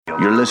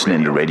You're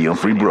listening to Radio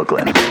Free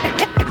Brooklyn.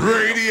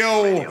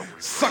 Radio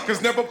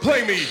suckers never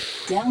play me.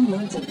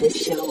 Downloads of this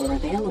show are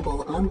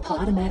available on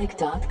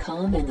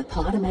Podomatic.com and the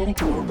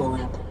Podomatic mobile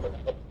app.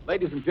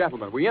 Ladies and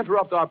gentlemen, we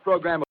interrupt our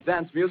program of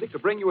dance music to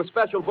bring you a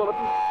special bulletin.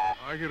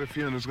 I get a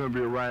feeling there's going to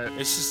be a riot.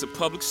 It's just a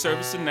public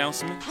service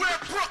announcement. Where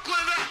Brooklyn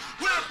at?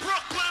 Where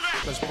Brooklyn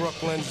at? Because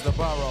Brooklyn's the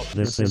borough.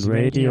 This is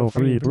Radio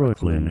Free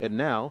Brooklyn. And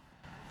now,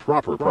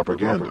 proper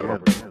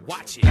propaganda.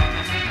 Watch it.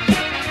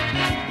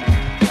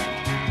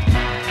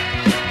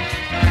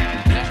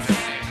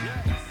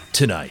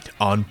 Tonight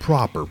on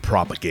Proper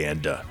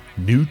Propaganda,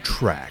 new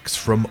tracks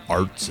from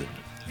Artson,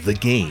 The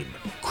Game,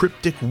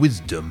 Cryptic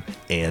Wisdom,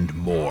 and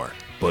more.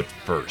 But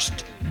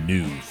first,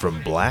 new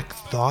from Black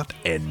Thought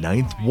and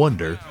Ninth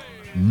Wonder,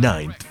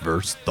 Ninth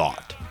Verse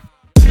Thought.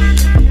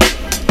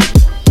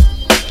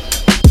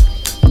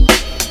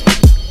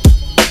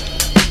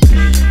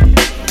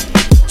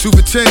 2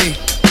 for 10,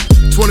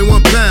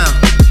 21 pound.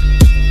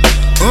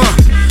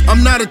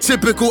 I'm not a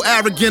typical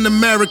arrogant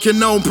American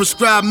known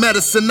prescribed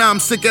medicine. I'm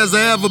sick as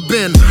I ever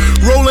been.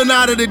 Rolling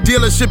out of the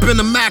dealership in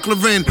the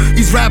McLaren.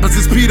 These rappers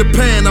is Peter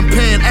Pan, I'm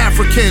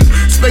Pan-African.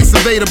 Space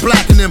Invader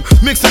blacking them.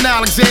 Mixing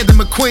Alexander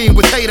McQueen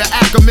with Hader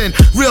Ackerman.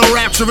 Real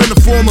rapture in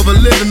the form of a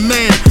living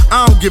man.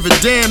 I don't give a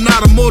damn,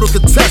 not a mortal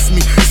could test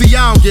me. See,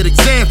 I don't get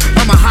exams.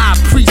 I'm a high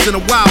priest and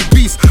a wild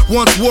beast.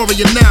 Once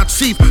warrior, now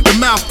chief. The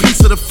mouthpiece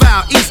of the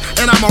foul east.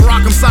 And I'm a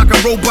rock'em sock'em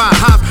robot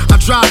hop. I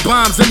drop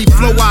bombs, any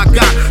flow I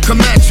got.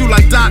 Come at you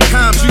like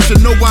 .coms, you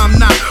should know why I'm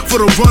not for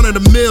the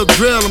run-of-the-mill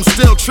drill. I'm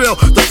still trill,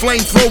 the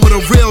flamethrower,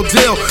 the real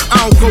deal.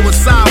 I don't go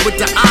inside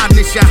with the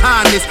oddness, your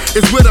highness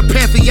is with a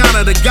pantheon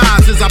of the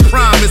gods, as I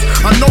promise.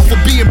 I know for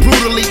being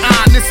brutally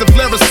honest. If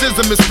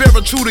lyricism is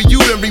spiritual to you,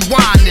 then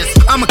rewind this.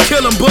 I'ma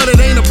kill him, but it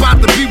ain't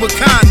about to be with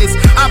kindness.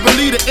 I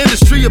believe the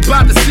industry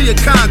about to see a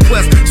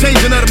conquest,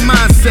 changing of the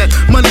mindset.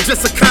 Money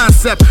just a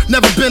concept,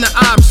 never been an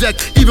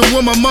object. Even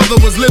when my mother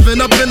was living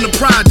up in the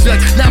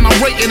project. Now my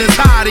rating is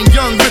high and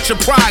young, rich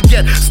and pride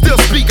get. Still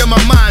speaking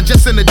my mind,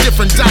 just in a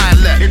different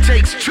dialect. It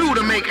takes two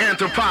to make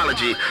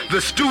anthropology,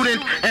 the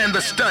student and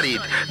the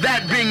studied.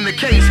 That being the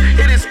case,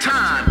 it is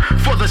time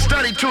for the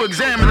study to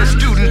examine the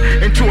student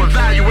and to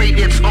evaluate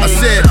its own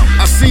self.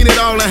 I seen it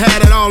all and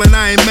had it all and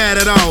I ain't mad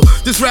at all.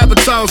 This rapper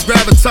talks,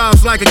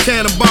 gravitas like a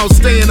cannonball.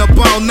 Staying up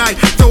all night,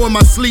 throwing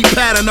my sleep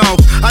pattern off.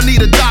 I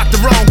need a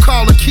doctor on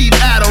call to keep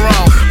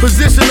Adderall.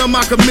 Position of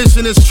my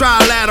commission is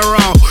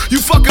trilateral. You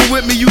fucking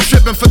with me, you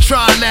tripping for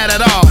trying that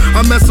at all.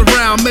 I mess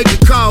around, make a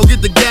call,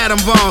 get the gat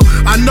involved.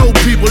 I know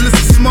people, it's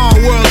a small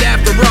world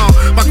after all.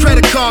 My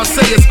credit card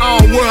say it's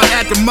all world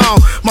at the mall.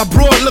 My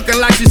broad looking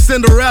like she's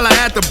Cinderella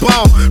at the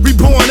ball.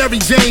 Reborn every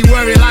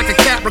January like a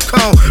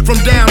Capricorn. From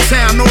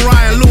downtown, no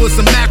Ryan Lewis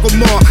and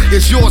Macklemore.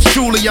 It's yours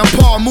truly, I'm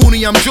Paul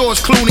Mooney, I'm George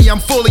Clooney.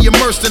 I'm fully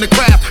immersed in the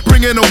craft,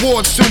 bringing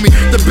awards to me.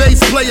 The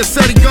bass player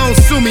said he gon'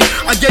 sue me.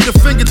 I gave a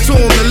finger to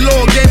him, the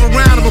Lord gave a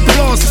round of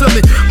applause to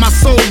me. My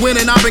soul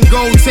winning, I've been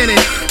gold tinted.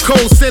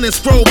 Cold sending,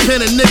 scroll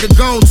penning, nigga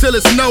gone till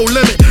it's no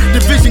limit.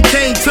 The vision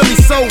came to me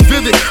so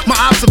vivid. My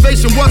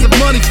observation wasn't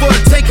money for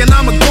the taking,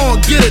 I'ma go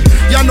and get it.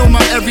 Y'all know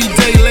my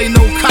everyday lay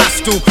no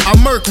costume. I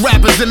murk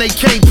rappers and they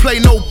can't play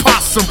no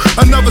possum.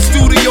 Another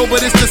studio,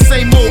 but it's the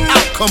same old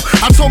outcome.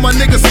 I told my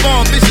niggas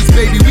fall vicious,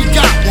 baby, we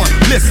got one.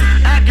 Listen,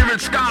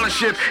 accurate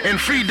scholarship and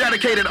free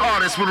dedicated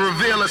artists will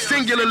reveal a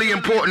singularly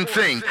important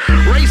thing.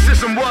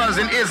 Racism was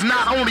and is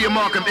not only a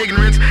mark of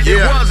ignorance, it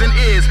was and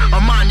is a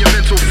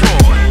monumental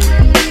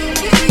fraud.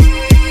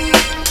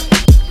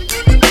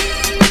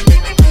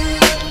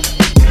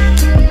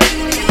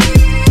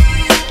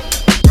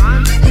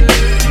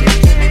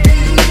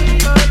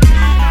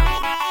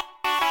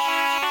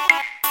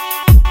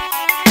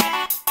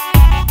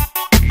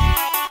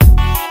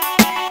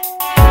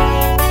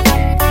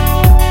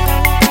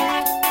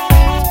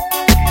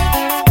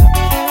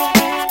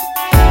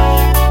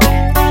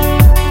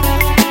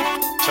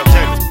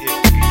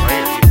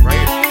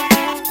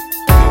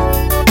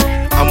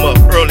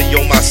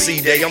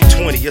 C-Day, I'm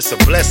 20, it's a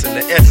blessing.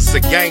 The essence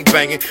of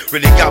gangbanging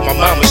really got my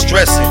mama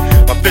stressing.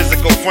 My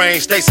physical frame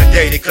stays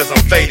sedated cause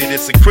I'm faded.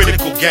 It's a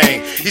critical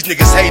game. These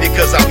niggas hate it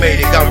cause I made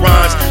it. Got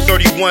rhymes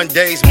 31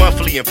 days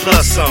monthly and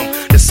plus some.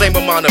 The same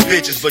amount of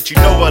bitches, but you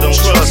know I don't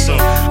trust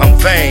them. I'm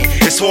vain,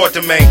 it's hard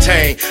to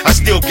maintain. I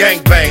still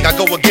gangbang, I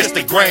go against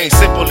the grain,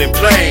 simple and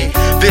plain.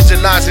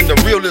 Visualizing the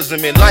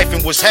realism in life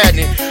and what's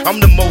happening. I'm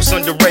the most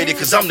underrated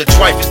cause I'm the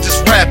trifest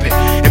just rapping.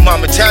 And my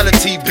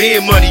mentality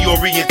being money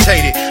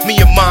orientated. Me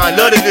and mine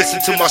love to listen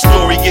to my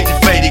story getting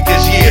faded.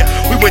 Cause yeah,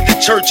 we went to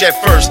church at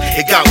first.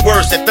 It got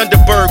worse, that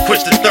Thunderbird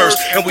quenched the thirst.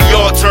 And we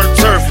all turned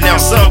turf. Now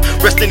some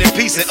resting in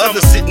peace and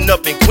others sitting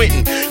up and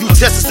quitting. You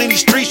test us in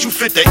these streets, you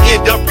fit to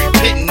end up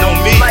repenting on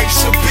me.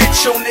 Life's a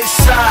bitch on this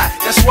side.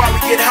 That's why we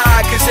get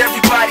high, cause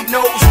everybody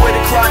knows where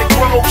the chronic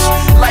grows.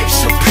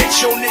 Life's a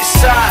bitch on this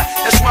side.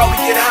 That's why we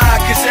get high,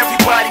 cause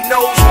everybody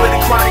knows where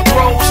the chronic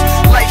grows.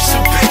 Life's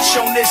a bitch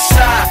on this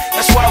side.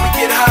 That's why we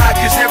get high,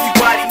 cause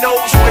everybody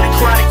knows where the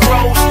chronic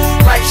grows.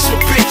 Life's a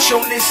bitch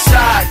on this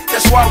side.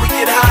 That's why we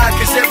get high,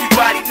 cause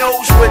everybody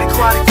knows where the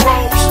chronic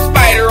grows.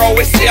 Spider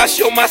always say I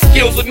show my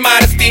skills with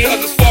modesty,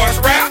 cause as far as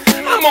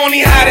I'm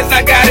only hot as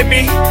I gotta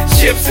be.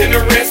 Chips in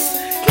the wrist,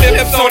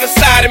 clips on the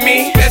side of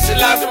me.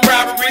 Specialize in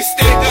robbery,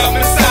 stick up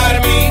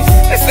inside of me.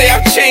 They say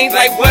I've changed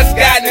like what's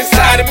gotten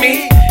inside of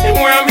me. And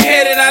where I'm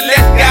headed, I let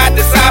God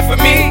decide for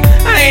me.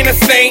 I ain't a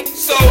saint,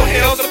 so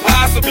hell's a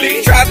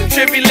possibly. Trials and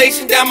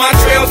tribulation down my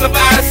trails of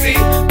odyssey.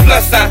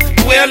 Plus I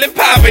dwell in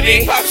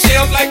poverty, pop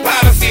shells like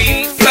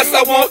policy. Plus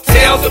I want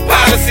tales of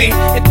policy.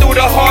 And through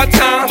the hard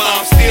time,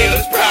 Mom still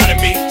is proud of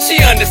me.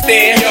 She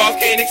understand y'all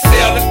can't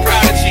excel as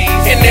prodigies.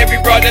 And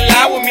every brother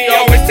lie with me,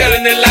 always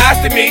telling the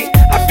lies to me.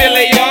 I feel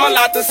they all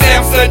out the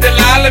Samson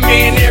Delilah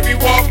me. And every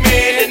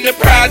Walkman in the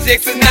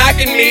projects is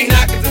knocking me.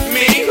 Knocking is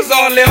me, cause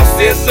all else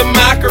is a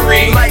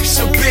mockery. Life's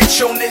a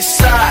bitch on this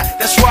side,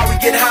 that's why we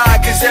get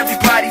high, cause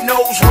everybody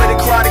knows where the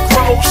chronic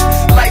grows.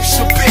 Life's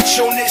a bitch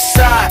on this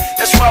side,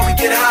 that's why we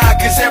get high,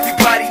 cause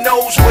everybody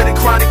knows where the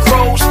chronic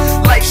grows.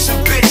 Life's a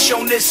bitch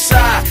on this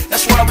side,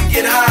 that's why we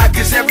get high,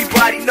 cause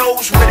everybody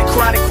knows where the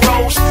chronic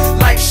grows.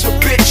 Life's a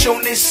bitch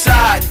on this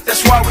side,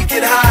 that's why we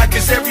get high,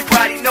 cause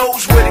everybody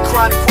knows where the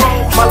chronic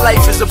grows. My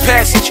life is a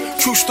passage,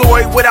 true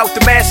story without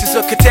the masses,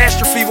 a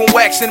catastrophe when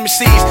waxing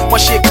MCs. My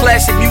shit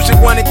classic, music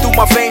running through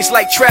my veins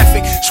like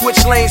traffic. Switch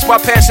lanes by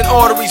passing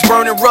arteries,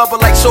 burning rubber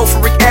like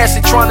sulfuric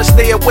acid. Trying to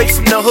stay away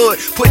from the hood,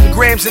 putting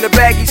grams in the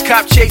baggies.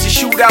 Cop chasing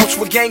shootouts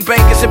with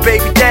gangbangers and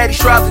baby daddies.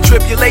 Trials and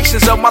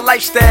tribulations of my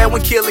lifestyle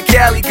when killing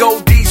Cali.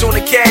 Gold D's on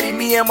the caddy,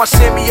 me and my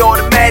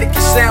semi-automatic.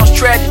 It sounds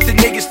tragic to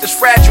niggas that's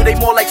fragile, they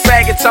more like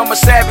faggots. I'm a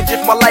savage,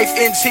 if my life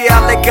ends here,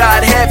 I let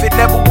God have it.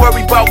 Never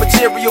worry about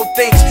material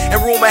things,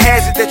 and rumor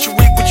has it that you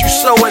reap what you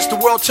sow. As the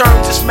world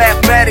turns, it's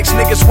mathematics.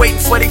 Niggas waiting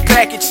for their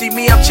package. See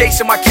me, I'm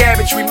chasing my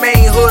cabbage.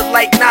 Remain hood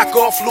like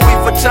knockoff Louis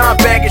Vuitton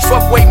baggage.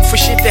 Fuck waiting for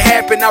shit to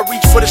happen, I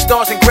reach for the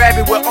stars and grab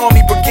it. With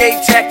army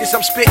brigade tactics,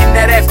 I'm spitting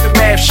that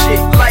aftermath shit.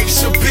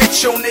 Life's a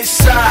bitch on this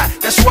side,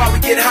 that's why we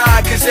get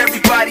high, cause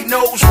everybody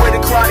knows where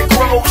the chronic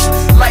grows.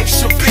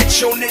 Life's a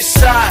bitch on this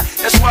side,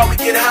 that's why we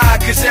get high,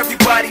 cause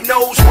everybody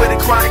knows where the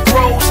chronic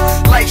grows.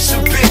 Life's a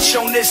bitch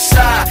on this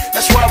side,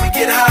 that's why we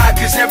get high,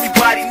 cause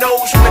everybody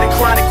knows where the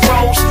chronic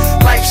grows.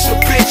 Life's a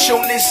bitch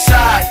on this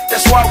side,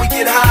 that's why we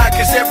get high,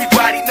 cause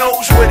everybody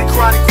knows where the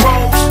chronic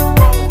grows.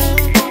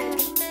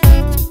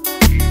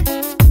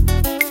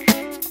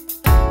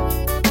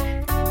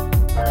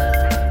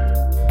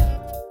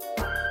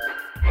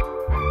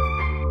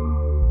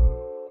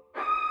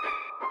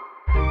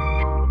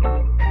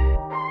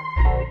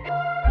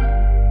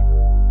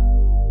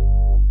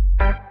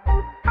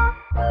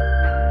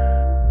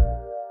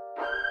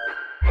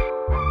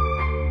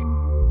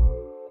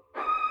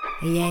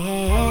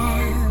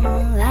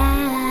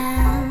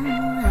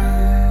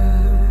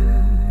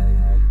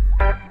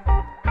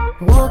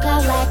 Woke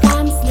up like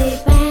I'm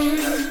sleeping,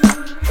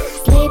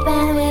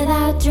 sleeping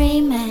without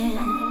dreaming.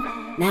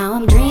 Now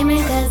I'm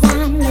dreaming cause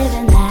I'm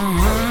living life.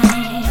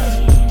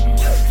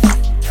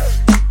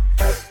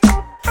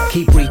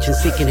 Keep reaching,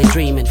 seeking and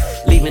dreaming,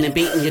 leaving and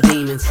beating your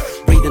demons,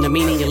 breathing the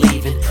meaning you're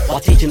leaving, while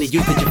teaching the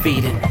youth that you're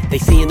feeding. They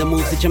seeing the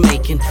moves that you're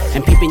making,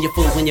 and peeping your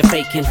fools when you're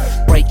faking.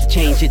 Break the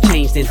change you're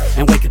changed in,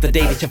 and wake up the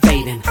day that you're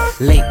fading.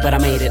 Late, but I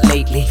made it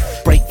lately.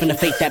 Break from the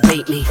fate that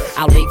bait me.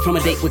 Out late from a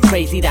date with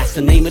crazy, that's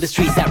the name of the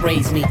streets that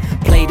raised me.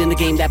 Played in the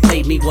game that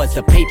played me, was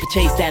the paper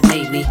chase that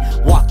made me.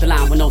 Walk the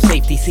line with no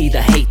safety, see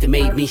the hate that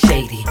made me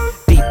shady.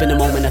 Deep in the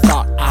moment I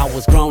thought I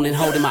was grown and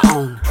holding my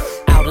own.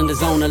 Out in the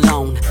zone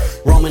alone,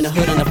 roaming the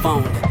hood on the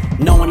phone.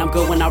 Knowing I'm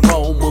good when I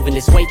roll, moving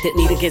this weight that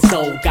need to get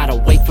sold. Gotta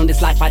wake from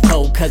this life I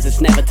told, cause it's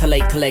never too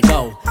late to let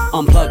go.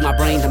 Unplug my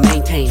brain to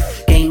maintain,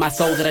 gain my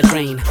soul that I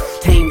drain.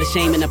 Tame the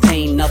shame and the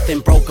pain, nothing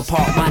broke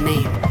apart my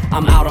name.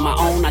 I'm out on my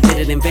own, I did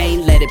it in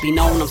vain. Let it be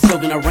known, I'm still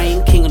gonna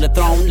reign. King on the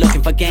throne,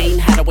 looking for gain.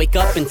 Had to wake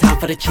up in time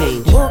for the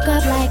change. Woke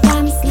up like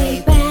I'm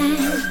sleeping,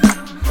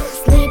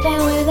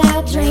 sleeping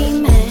without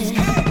dreaming.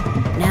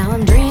 Now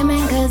I'm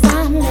dreaming cause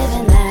I'm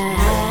living life.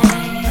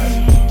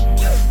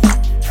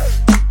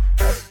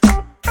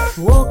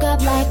 Woke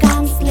up like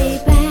I'm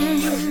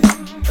sleeping,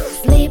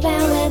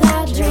 sleeping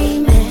without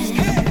dreaming.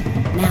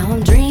 Now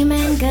I'm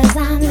dreaming cause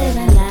I'm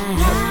living life.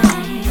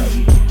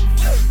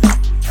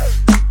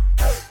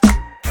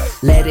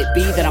 Let it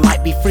be that I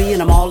might be free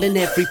and I'm all in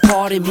every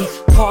part of me.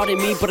 Pardon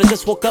me, but I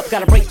just woke up,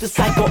 gotta break the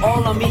cycle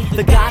all on me.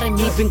 The God in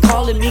me been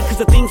calling me, cause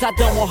the things I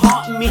done were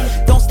haunting me.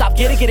 Don't stop,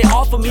 get it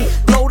off of me.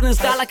 Floating in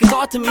style like it's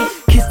art to me.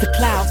 Kiss the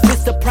clouds,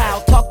 fist the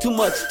proud. Talk too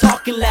much,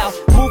 talking loud.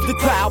 Move the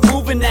crowd,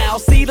 moving now.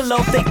 See the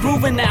love, they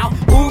grooving now.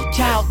 Ooh,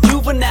 child,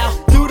 juvenile.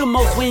 Do the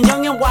most when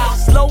young and wild.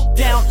 Slow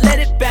down, let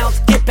it bounce.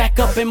 Get back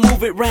up and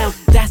move it round.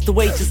 That's the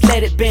way, just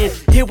let it bend.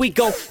 Here we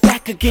go,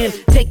 back again.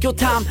 Take your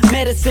time,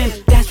 medicine.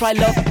 That's right,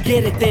 love,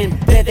 get it then.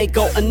 There they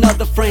go,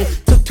 another friend.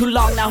 Took too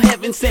long, now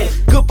heaven sent.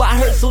 Goodbye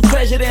hurt, so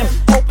treasure them.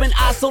 Open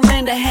eyes, so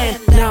lend a hand.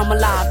 Now I'm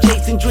alive,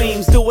 chasing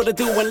dreams. Do what I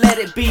do and let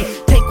it be.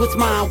 Take what's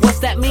mine, what's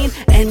that mean?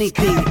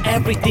 Anything,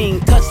 everything.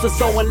 Touch the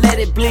soul and let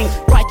it bling.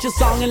 Write your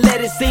song and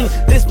let it sing.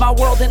 This my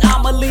world and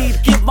I'ma lead.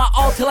 Give my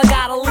all till I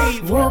gotta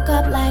leave. Woke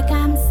up like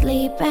I'm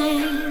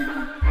sleeping,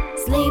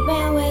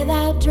 sleeping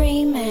without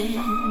dreaming.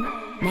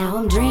 Now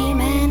I'm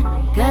dreaming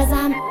cause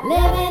I'm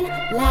living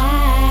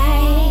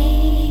life.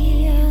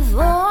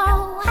 Oh.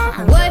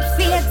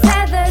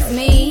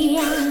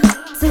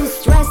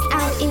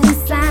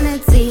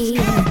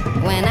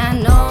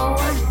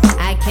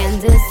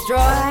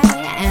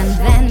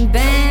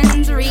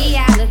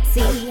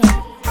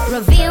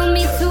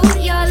 me to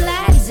your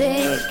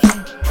logic.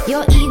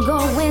 Your ego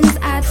wins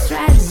are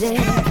tragic.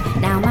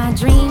 Now my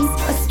dreams,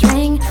 a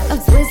string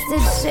of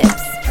twisted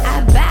ships.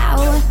 I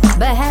bow,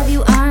 but have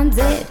you earned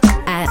it?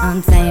 I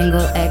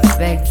untangle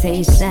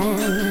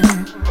expectation.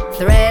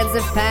 Threads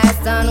of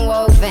past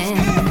unwoven.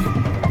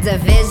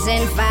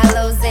 Division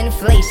follows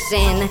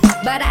inflation.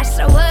 But I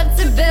show up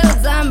to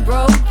build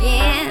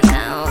unbroken.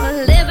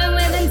 Oh, living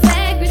with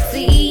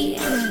integrity.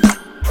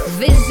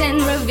 Vision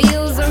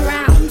reveals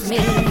around me.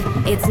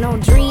 It's no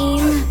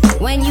dream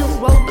when you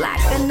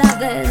roadblock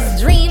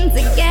another's dream.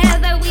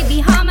 Together we be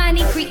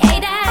harmony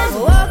creators.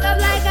 Woke up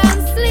like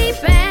I'm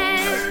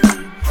sleeping,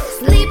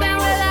 sleeping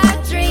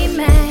without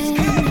dreaming.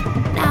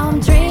 Now I'm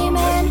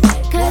dreaming,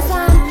 cause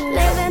I'm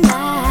living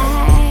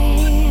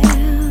life.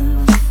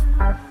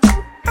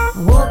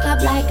 Woke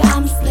up like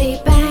I'm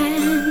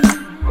sleeping,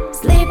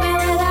 sleeping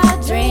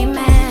without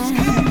dreaming.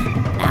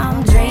 Now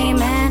I'm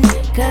dreaming,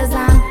 cause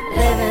I'm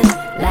living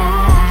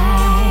life.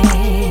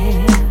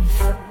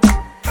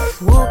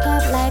 Woke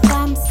up like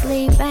I'm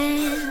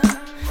sleeping,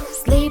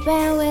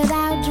 sleeping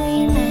without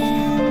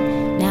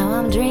dreaming. Now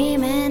I'm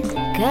dreaming,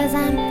 cause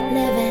I'm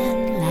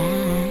living life.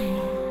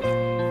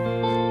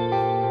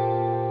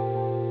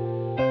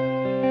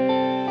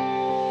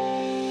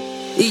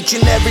 Each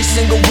and every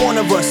single one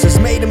of us has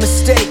made a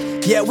mistake.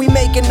 Yeah, we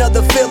making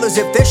other feel as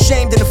if they're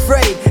shamed and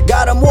afraid.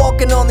 God, I'm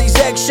walking on these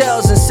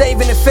eggshells and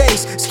saving a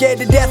face. Scared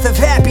to death of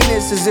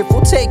happiness as if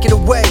we'll take it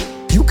away.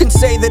 You can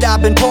say that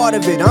I've been part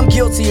of it, I'm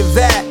guilty of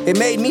that. It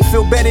made me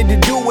feel better to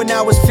do when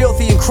I was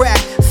filthy and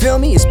cracked. Feel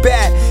me? It's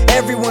bad.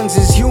 Everyone's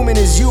as human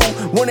as you.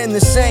 One and the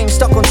same,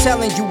 stuck on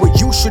telling you what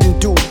you shouldn't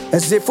do.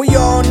 As if we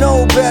all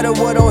know better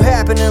what'll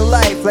happen in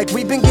life. Like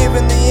we've been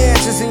given the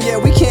answers and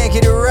yet we can't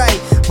get it right.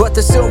 But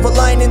the silver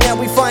lining that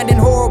we find in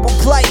horrible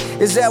plight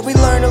is that we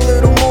learn a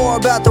little more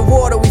about the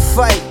war that we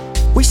fight.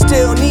 We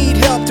still need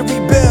help to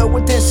rebuild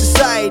within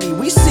society.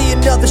 We see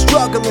another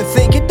struggle and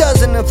think it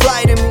doesn't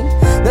apply to me.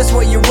 That's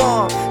where you're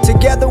wrong.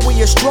 Together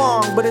we are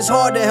strong, but it's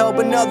hard to help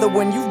another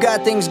when you've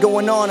got things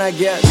going on, I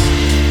guess.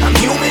 I'm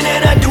human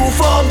and I do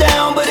fall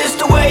down, but it's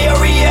the way I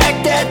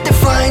react that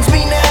defines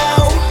me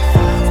now.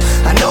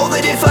 I know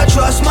that if I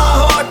trust my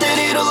heart, that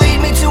it'll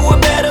lead me to a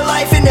better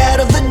life and out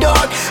of the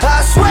dark.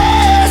 I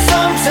swear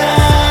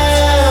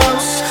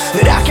sometimes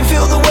that I can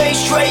feel the weight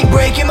straight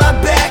breaking my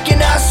back,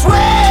 and I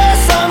swear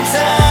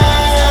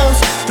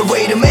sometimes the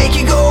way to make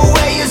it go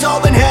away is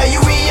all in how you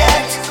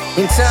react.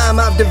 In time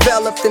I've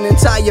developed an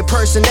entire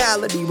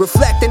personality,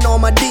 reflecting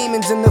on my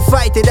demons in the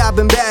fight that I've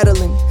been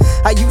battling.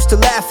 I used to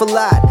laugh a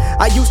lot,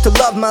 I used to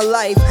love my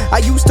life, I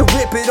used to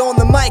rip it on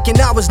the mic and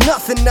I was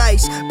nothing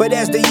nice. But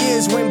as the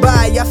years went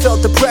by, I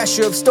felt the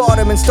pressure of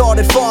stardom and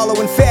started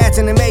following fads,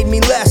 and it made me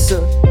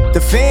lesser.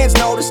 The fans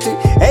noticed it,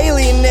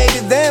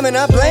 alienated them, and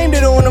I blamed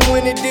it on them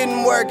when it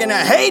didn't work, and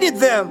I hated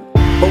them.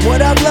 But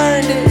what I've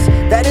learned is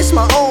that it's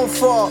my own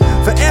fault.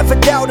 Forever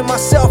doubting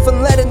myself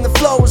and letting the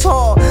flows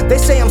hard. They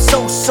say I'm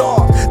so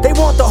soft, they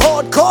want the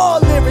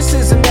hardcore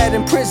lyricism that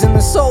imprisoned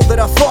the soul that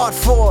I fought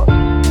for.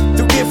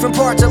 Through different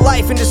parts of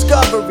life and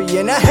discovery,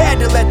 and I had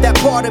to let that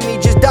part of me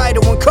just die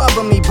to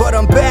uncover me. But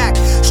I'm back,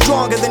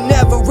 stronger than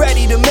ever,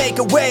 ready to make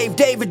a wave.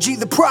 David G.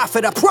 the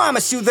Prophet, I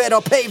promise you that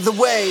I'll pave the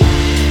way.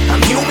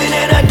 I'm human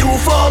and I do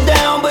fall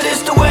down, but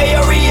it's the way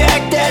I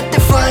react that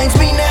defines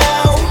me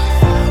now.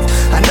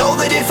 I know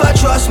that if I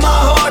trust my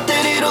heart,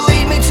 that it'll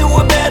lead me to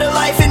a better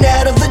life and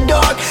out of the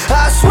dark.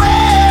 I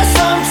swear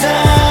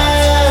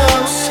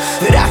sometimes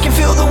that I can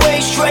feel the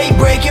weight straight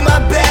breaking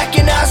my back,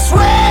 and I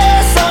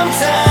swear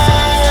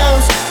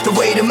sometimes the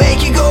way to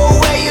make it go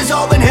away is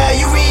all in how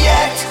you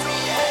react.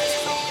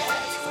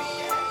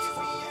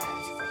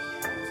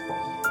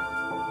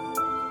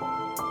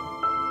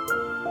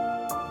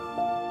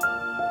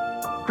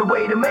 The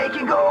way to make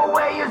it go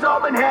away is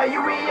all in how you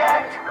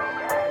react.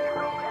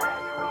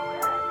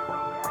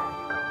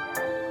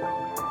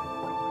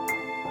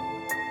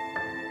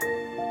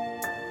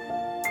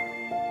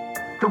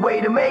 The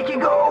way to make it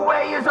go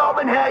away is all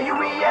in how you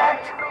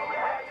react.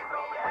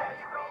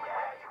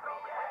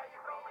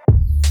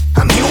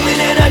 I'm human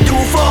and I do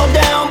fall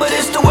down, but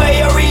it's the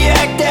way I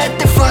react that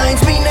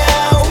defines me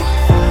now.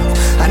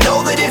 I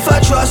know that if I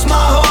trust my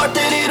heart,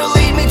 that it'll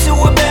lead me to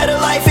a better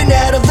life and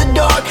out of the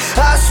dark.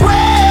 I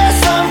swear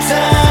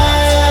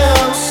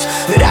sometimes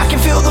that I can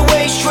feel the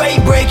weight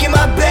straight breaking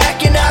my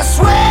back, and I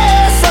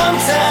swear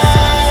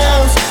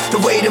sometimes the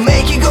way to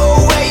make it go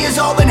away is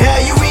all in how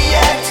you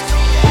react.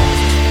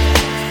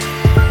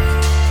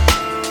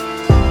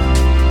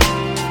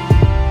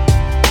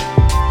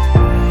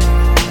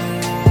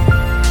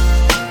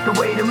 The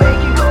way to make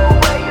it go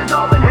away is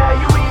all in how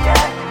you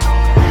react.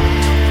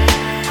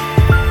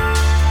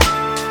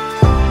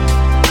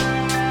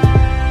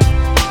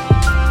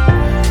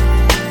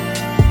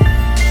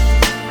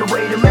 The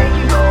way to make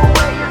it go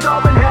away is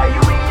all in how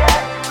you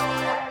react.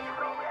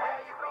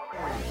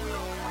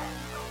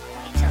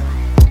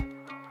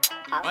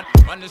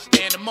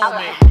 Understand the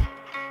moment.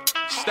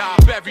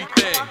 Stop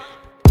everything.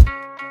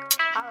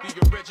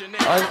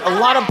 A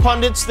lot of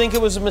pundits think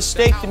it was a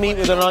mistake to meet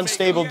with an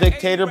unstable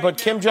dictator, but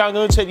Kim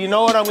Jong-un said, you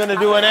know what, I'm going to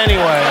do it anyway.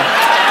 Anyway,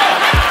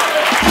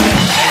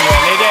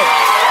 they did.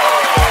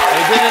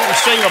 They did it in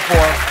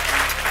Singapore.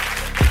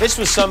 This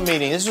was some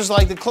meeting. This was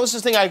like the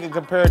closest thing I could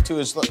compare it to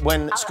is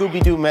when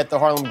Scooby-Doo met the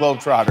Harlem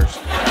Globetrotters.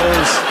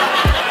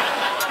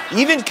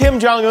 Even Kim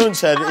Jong-un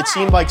said it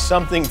seemed like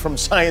something from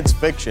science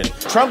fiction.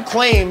 Trump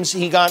claims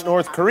he got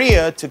North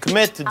Korea to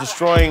commit to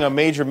destroying a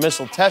major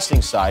missile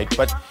testing site,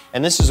 but,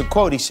 and this is a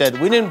quote, he said,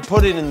 we didn't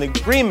put it in the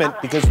agreement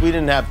because we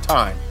didn't have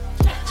time.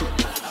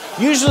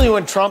 Usually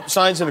when Trump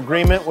signs an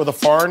agreement with a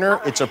foreigner,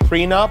 it's a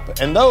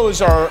prenup, and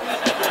those are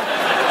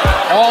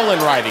all in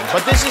writing.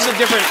 But this is a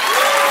different...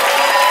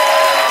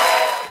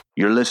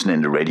 You're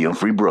listening to Radio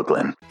Free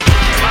Brooklyn.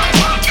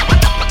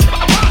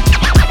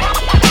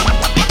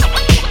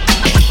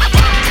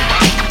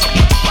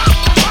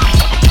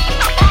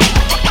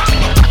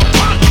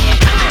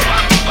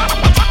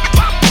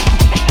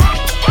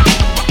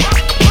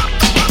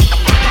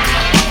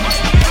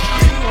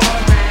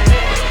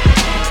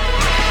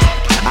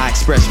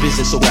 Express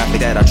vision so rapid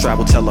that I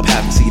travel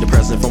telepathic. See the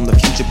present from the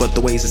future, but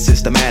the ways are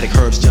systematic.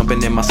 Herbs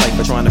jumping in my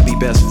cipher, trying to be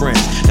best friends.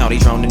 Now they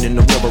drowning in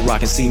the river,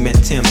 rocking cement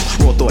Timbs.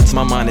 Raw thoughts,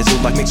 my mind is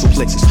ill like mixed with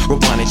plexus.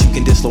 Robotics, you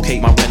can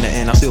dislocate my retina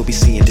and I'll still be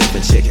seeing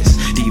different chickens.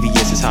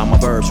 Devious is how my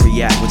verbs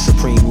react with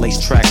supreme lace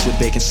tracks with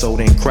baking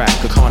soda and crack.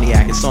 A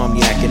cognac,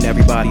 insomniac, and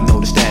everybody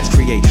know the stats.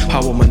 Create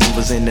power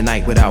maneuvers in the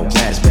night without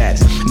glass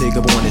bats.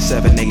 Nigga born in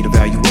 7-8,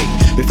 evaluate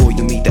before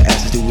you meet the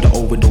asses. Do the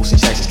overdose and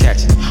checks is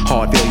catching.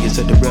 Hard failures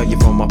to derail you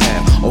from my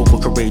path.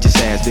 Courageous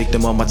ass,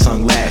 victim of my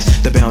tongue lash.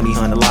 The bounty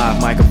hunter live,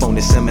 microphone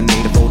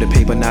disseminator. Folded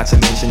paper, not to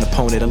mention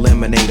opponent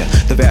eliminator.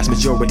 The vast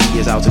majority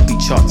is out to be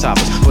chart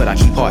toppers, but I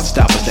keep heart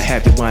stoppers to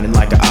have you whining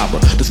like an opera.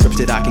 The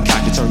scripts that I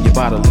concoct to turn your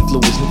bodily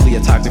fluids,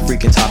 nuclear toxic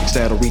freaking topics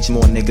that'll reach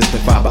more niggas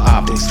than fiber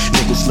optics.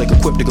 Niggas slick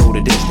equipped to go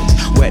the distance.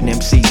 Wetting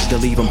MCs to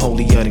leave them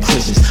holier than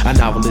Christians. A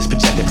novelist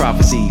projected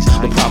prophecies,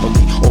 but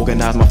properly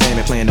organize my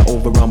family plan to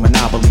overrun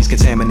monopolies.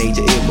 Contaminate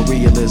your ear with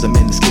realism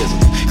in the schism.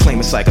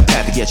 Claiming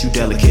psychopathic, yet you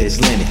delicate as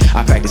linen.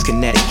 I practice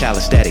kinetic,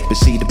 calisthenic,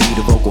 proceed to be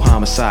the vocal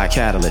homicide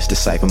catalyst,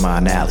 decipher my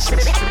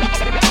analysis.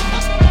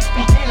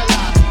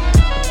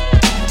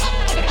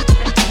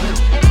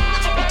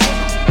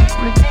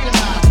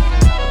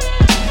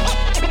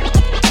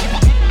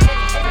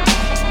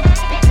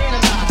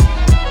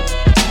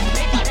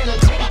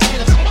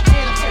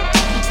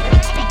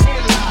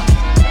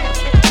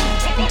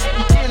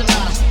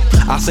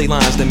 I say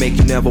lines that make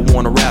you never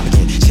wanna rap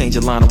again. Change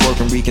your line of work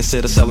and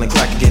reconsider selling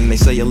crack again. They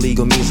say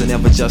illegal means to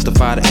never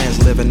justify the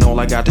ends. Living all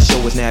I got to show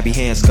is nappy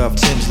hands, scuffed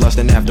Timbs,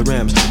 lusting after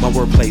rims. My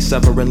wordplay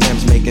severing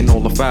limbs, making all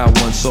the foul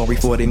ones sorry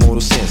for their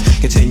mortal sins.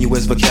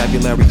 Continuous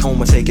vocabulary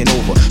coma taking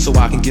over, so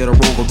I can get her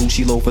over.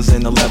 Gucci loafers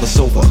in the leather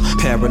sofa.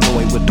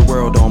 Paranoid with the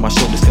world on my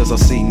shoulders, cause I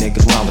see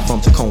niggas wildin'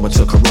 from Tacoma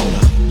to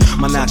Corona.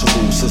 My natural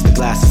rules is the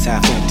glass is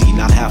half empty,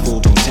 not half full,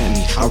 don't tempt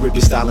me. I'll rip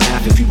your style in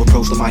half if you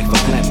approach the mic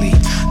violently.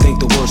 Think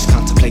the worst,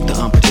 contemplate the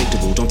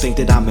unpredictable. Don't think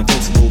that I'm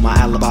invincible, my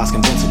alibi's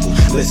convincible.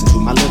 Listen to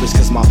my lyrics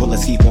cause my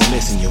bullets keep on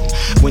missing you.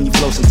 When you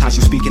flow sometimes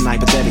you speaking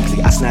hypothetically.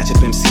 I snatch up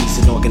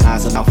MCs and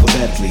organize them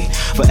alphabetically.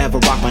 Forever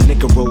rock my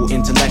nigga roll,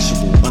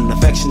 intellectual.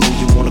 Unaffectional,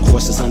 you on a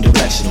course that's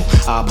undirectional.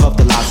 I puff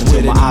the lies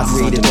until my eyes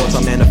created thoughts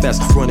I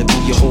manifest. Running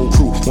through your whole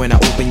crew when I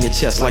open your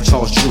chest like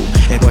Charles Drew.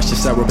 And bust your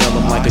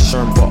cerebellum like a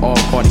sherm for all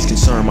parties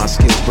concerned. My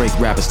skills break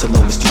rappers to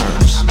lowest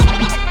terms.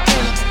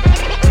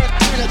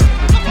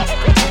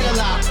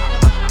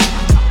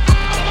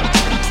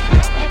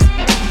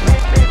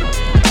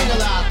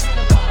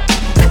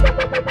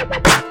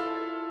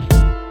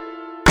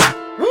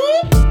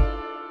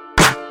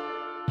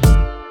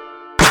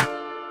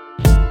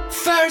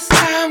 First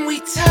time we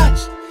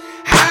touched,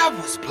 I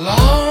was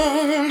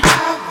blown.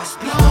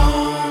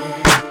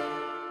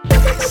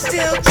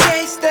 Still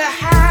chase the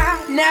high,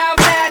 now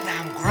that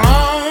I'm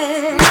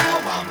grown.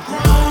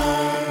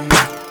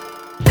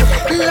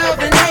 Love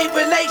and hate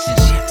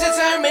relationship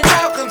determine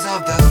outcomes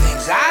of the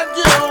things I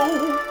do.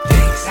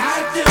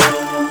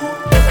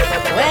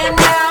 When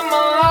I'm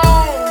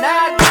alone,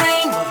 I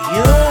dream of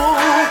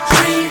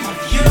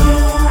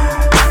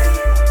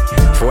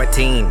you.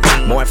 14,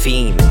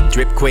 morphine,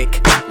 drip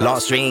quick,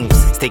 lost dreams.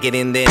 Stick it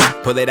in then,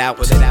 pull it out.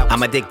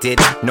 I'm addicted,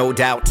 no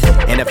doubt.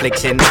 An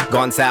affliction,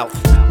 gone south.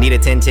 Need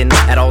attention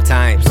at all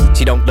times.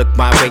 She don't look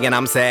my way and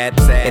I'm sad.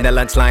 In the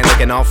lunch line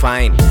looking all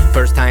fine.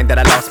 First time that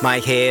I lost my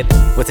head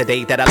was the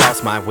day that I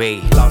lost my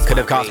way. Could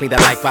have cost me the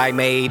life I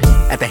made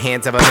at the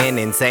hands of a man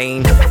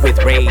insane. With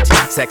rage,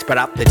 sex brought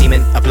out the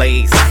demon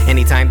ablaze.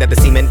 Anytime that the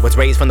semen was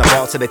raised from the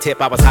balls to the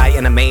tip, I was high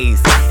and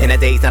amazed. In a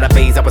daze, not a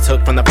phase, I was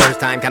hooked from the first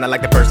time. Kinda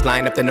like the first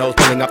line up the nose,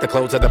 pulling off the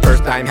clothes of the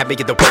first time. Had me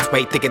get the worst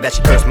way, thinking that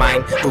she cursed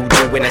mine.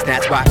 Voodoo in a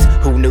snatch box.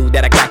 Who knew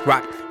that I cracked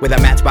rock with a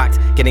matchbox?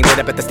 Getting rid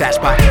up at the stash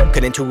spot.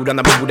 Could intrude on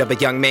the mood of a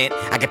young man.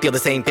 I can feel the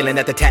same feeling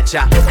at the tat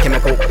shop.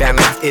 Chemical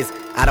balance is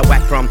out of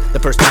whack from the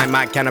first time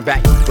I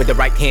counterback with the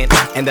right hand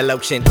and the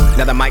lotion.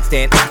 Another mic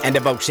stand and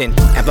devotion.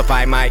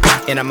 Amplify my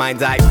inner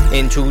mind's eye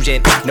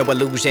intrusion. No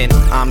illusion,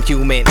 I'm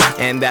human,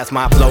 and that's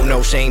my flow.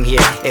 No shame here.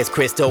 It's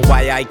crystal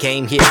why I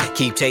came here.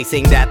 Keep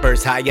chasing that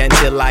first high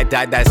until I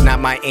die. That's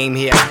not my aim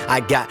here. I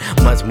got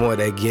much more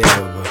to give,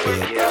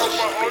 bitch.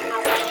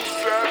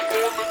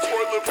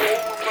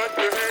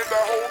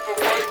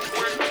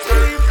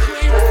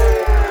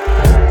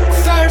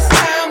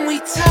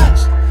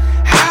 Touched,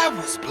 I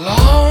was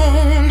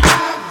blown.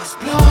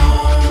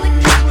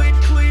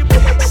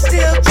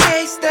 Still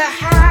chase the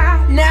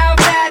high now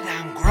that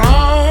I'm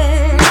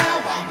grown.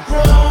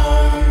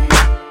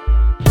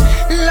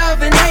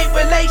 Love and hate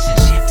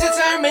relationship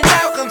determine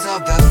outcomes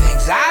of the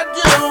things I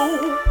do.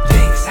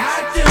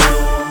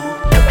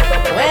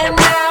 When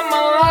I'm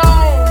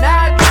alone,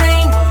 I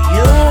dream of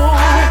you.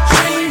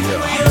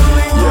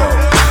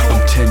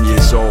 I'm 10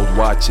 years old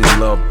watching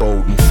Love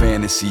Boat and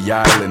Fantasy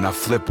Island. I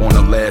flip on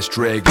the last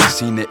dragon,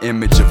 seen the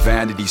image of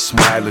vanity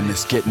smiling.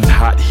 It's getting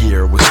hot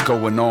here, what's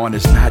going on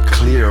is not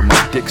clear.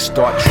 My dick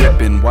start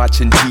dripping,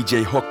 watching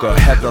DJ Hooker,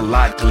 Heather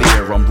Lot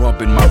clear. I'm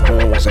rubbing my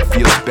balls, it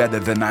feels better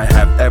than I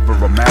have ever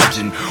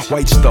imagined.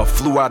 White stuff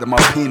flew out of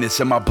my penis,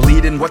 am I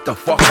bleeding? What the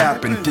fuck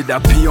happened? Did I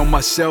pee on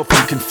myself?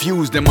 I'm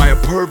confused, am I a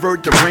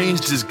pervert,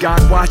 deranged? Is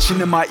God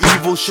watching? Am I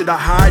evil? Should I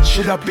hide?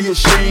 Should I be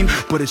ashamed?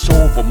 But it's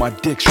over, my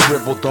dick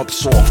shriveled up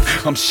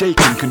soft. I'm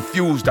shaking,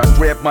 confused, I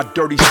grab my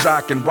dirty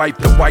sock and wipe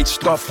the white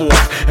stuff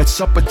off. At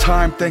supper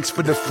time, thanks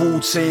for the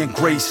food, saying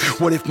grace.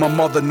 What if my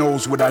mother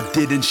knows what I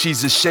did and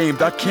she's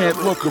ashamed? I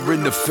can't look her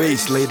in the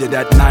face. Later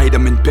that night,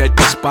 I'm in bed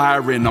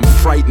perspiring, I'm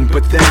frightened.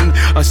 But then,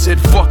 I said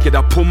fuck it,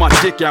 I pull my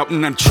dick out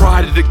and I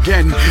tried it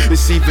again.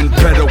 It's even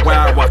better,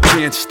 wow, I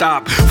can't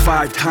stop.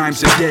 5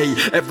 times a day,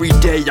 every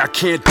day, I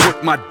can't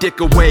put my dick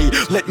away.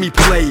 Let me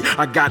play,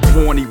 I got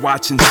horny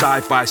watching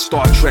sci-fi,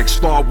 Star Trek,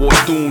 Star Wars,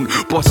 Dune.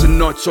 Busting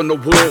nuts on the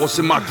walls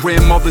in my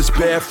grandmother's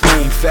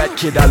bathroom. Fat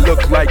kid, I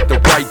look like the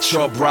white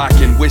chub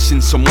rockin',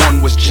 wishing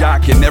someone was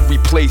jocking. Every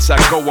place I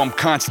go, I'm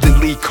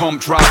constantly cum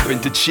dropping.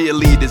 The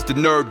cheerleaders, the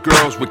nerd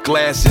girls with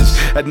glasses.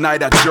 At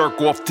night I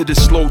jerk off to the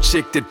slow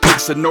chick that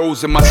picks her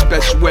nose in my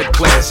special ed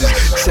classes.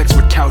 Sex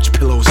with couch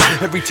pillows.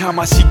 Every time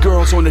I see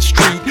girls on the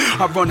street,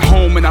 I run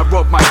home and I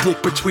rub my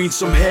dick between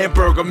some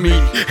hamburger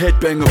meat.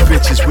 Headbanger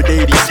bitches with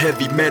 80s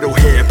heavy metal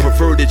hair,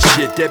 perverted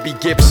shit. Debbie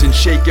Gibson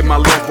shaking my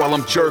love while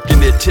I'm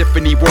jerking it.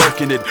 Tiffany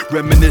working it,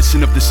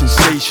 reminiscent of the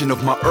sensation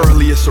of my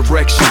earliest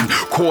erection,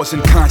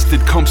 causing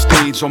constant cum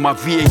stains on my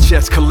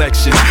VHS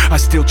collection. I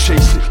still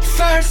chase it.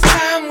 First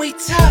time we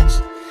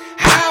touched,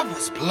 I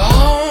was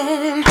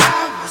blown.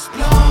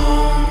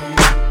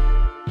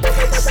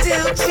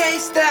 Still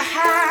chase the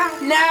high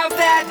now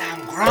that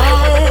I'm grown.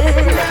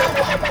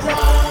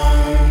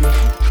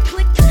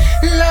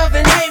 Love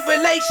and hate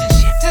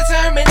relationship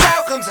determine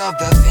outcomes of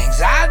the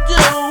things I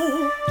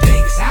do.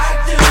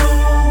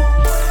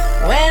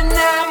 When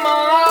I'm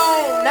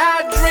alone, I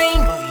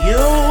dream of you.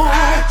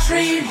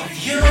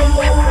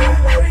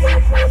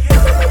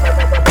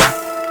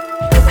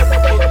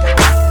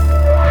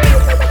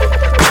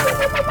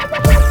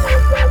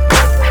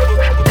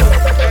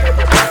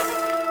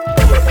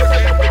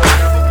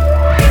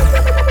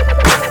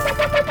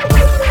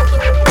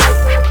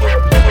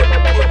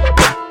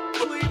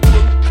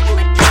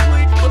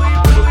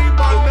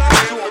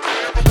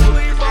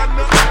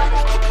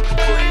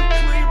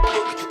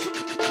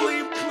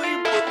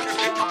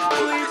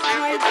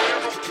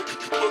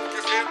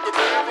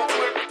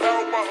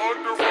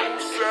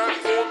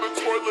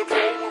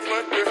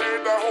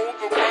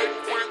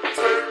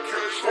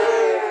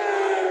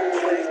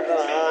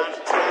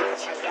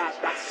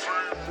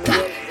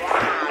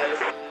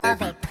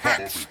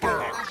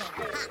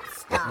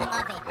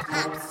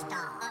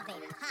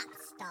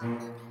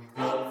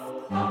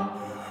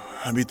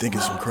 I be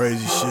thinking some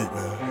crazy shit,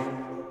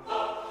 man.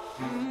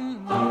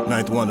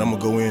 Ninth Wonder, I'm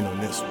gonna go in on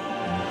this one.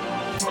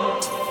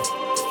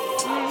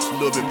 It's a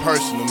little bit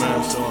personal,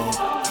 man, so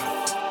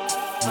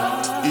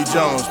E.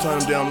 Jones, turn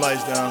them damn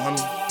lights down,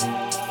 homie.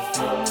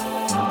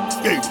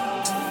 Hey.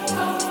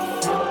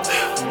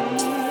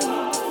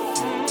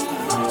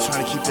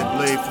 Trying to keep that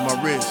blade from my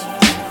wrist.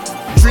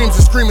 Dreams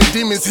of screaming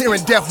demons,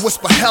 hearing death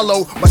whisper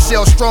hello. My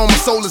shell strong, my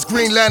soul is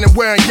Green Lantern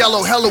wearing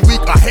yellow. Hella weak,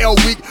 a hell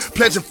week,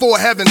 pledging for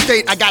heaven's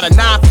gate. I got a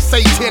 9 for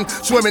Satan,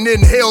 swimming in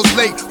hell's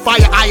lake.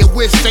 Fire, I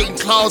wish Satan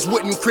claws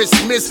wouldn't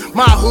Christmas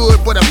my hood,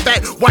 but a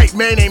fat white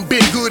man ain't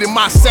been good in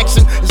my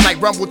section. It's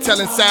like Rumble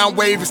telling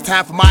Soundwave, it's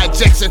time for my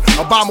ejection.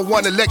 Obama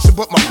won election,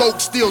 but my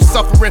folks still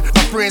suffering.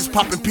 My friends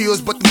popping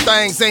pills, but them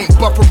things ain't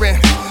buffering.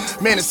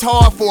 Man, it's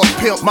hard for a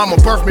pimp. Mama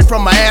birthed me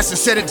from my ass and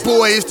said that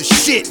boy is the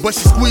shit. But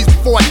she squeezed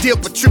before I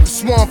dip, a trip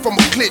swarm from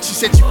a clit. She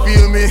said, you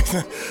feel me?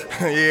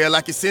 Yeah,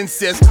 like it's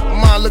incest.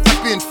 Mine look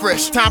like being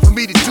fresh. Time for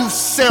me to do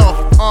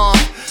self.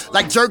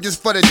 Like jerkins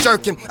for the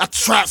jerkin. I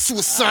tried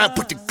suicide,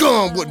 but the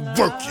gun wasn't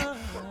working.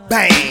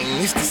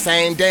 bang. It's the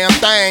same damn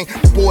thing.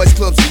 The boys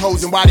clubs are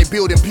closing while they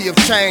building PF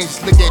Change.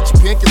 Look at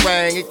your pinky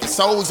ring, it your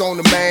souls on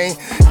the main.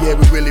 Yeah,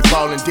 we really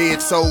ballin'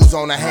 dead souls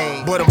on the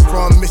hang. But I'm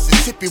from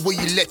Mississippi where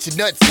you let your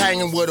nuts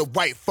hang, and where the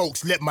white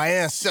folks let my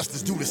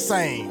ancestors do the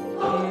same.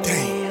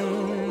 Damn.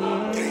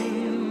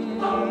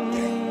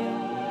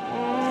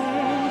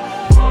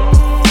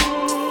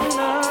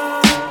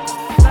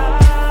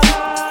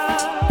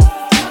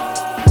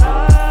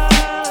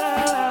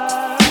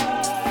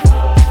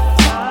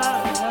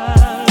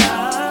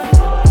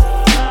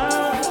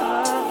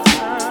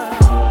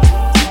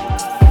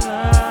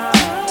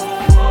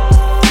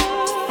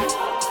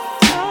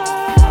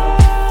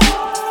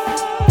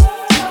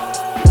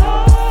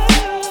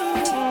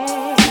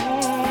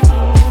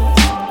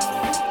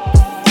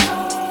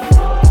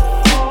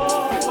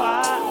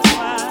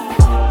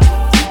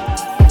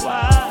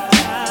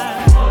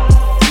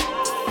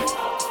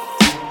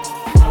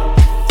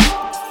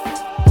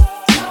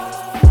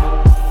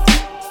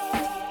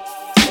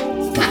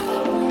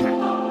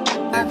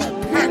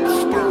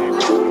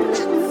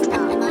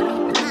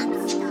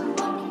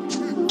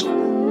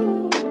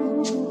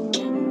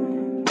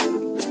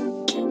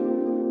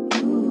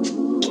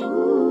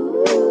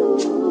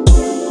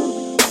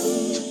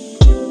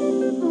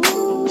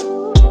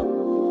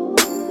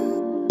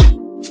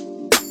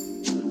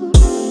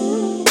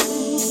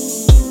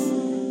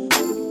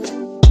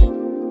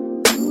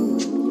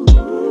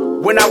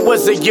 When I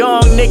was a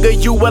young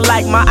nigga, you were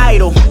like my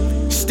idol.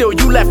 Still,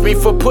 you left me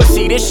for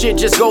pussy, this shit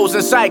just goes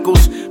in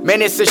cycles.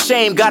 Man, it's a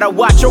shame, gotta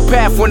watch your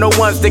path when no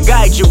one's to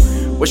guide you.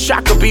 Wish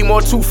I could be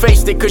more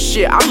two-faced, cause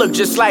shit, I look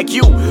just like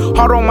you.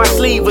 Heart on my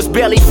sleeve was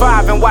barely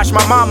 5 and watched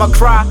my mama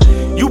cry.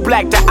 You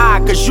blacked the eye,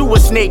 cause you a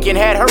snake and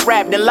had her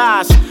wrapped in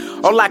lies.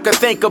 All I could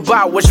think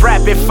about was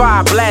rapid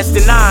fire,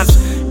 blasting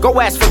 9s. Go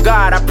ask for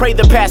God, I pray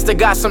the pastor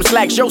got some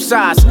slacks your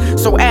size.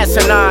 So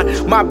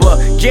asinine, my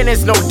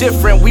beginning's no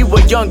different. We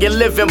were young and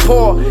living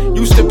poor.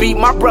 Used to beat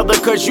my brother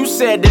cause you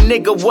said the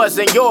nigga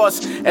wasn't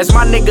yours. As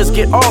my niggas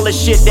get all the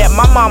shit that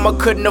my mama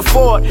couldn't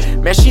afford.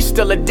 Man, she's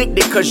still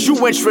addicted cause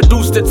you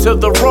introduced her to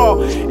the raw.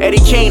 Eddie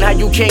Kane, how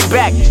you came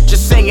back,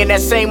 just singing that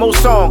same old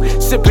song.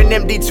 Sipping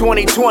MD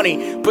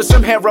 2020, put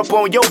some hair up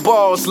on your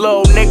balls,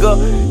 little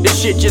nigga.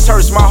 This shit just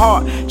hurts my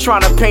heart.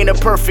 Trying to paint a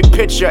perfect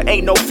picture,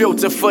 ain't no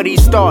filter for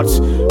these thoughts.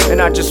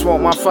 And I just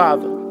want my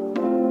father.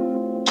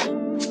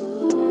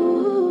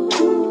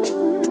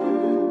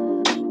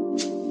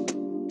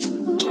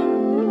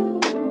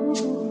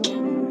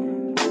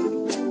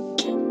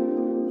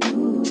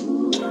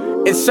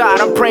 Inside,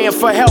 I'm praying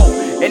for help,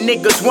 and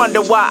niggas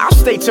wonder why I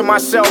stay to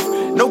myself.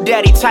 No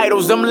daddy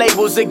titles, them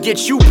labels that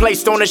get you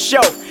placed on the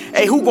shelf.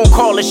 Hey, who gon'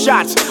 call the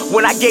shots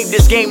when I gave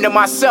this game to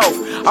myself?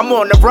 I'm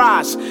on the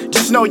rise,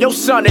 just know your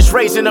son is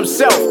raising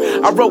himself.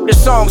 I wrote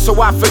this song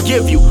so I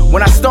forgive you.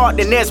 When I start,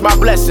 then there's my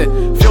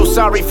blessing. Feel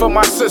sorry for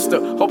my sister,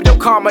 hope your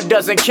karma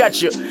doesn't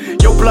catch you.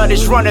 Your blood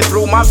is running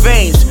through my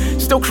veins.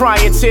 Still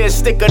crying tears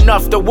stick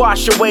enough to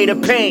wash away the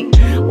pain.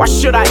 Why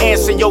should I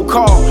answer your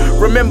call?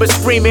 Remember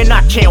screaming,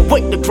 I can't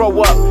wait to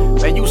grow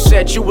up. Man, you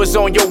said you was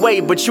on your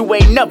way, but you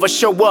ain't never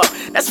show up.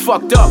 That's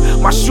fucked up,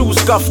 my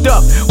shoes scuffed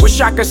up. Wish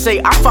I could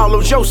say I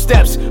followed your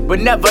steps, but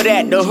never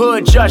that, the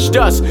hood judged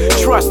us.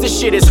 Trust, this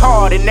shit is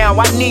hard and now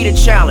I need a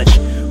challenge.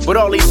 But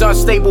all these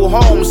unstable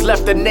homes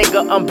left a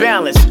nigga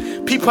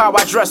unbalanced. Peep how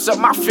I dress up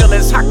my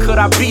feelings, how could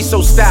I be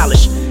so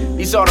stylish?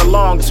 These are the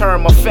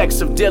long-term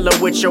effects of dealing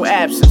with your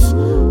absence.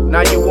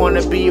 Now you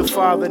wanna be a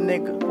father,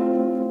 nigga?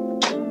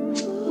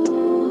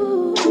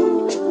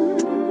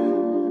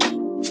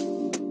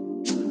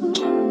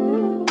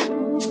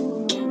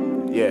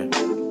 Yeah.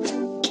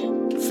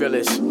 Feel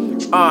this.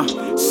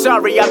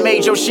 Sorry I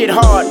made your shit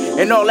hard.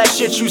 And all that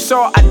shit you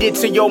saw I did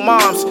to your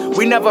moms.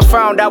 We never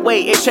found our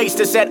way, it chased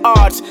us at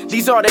odds.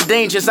 These are the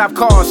dangers I've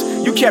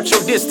caused. You kept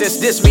your distance,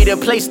 dissed me, then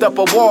placed up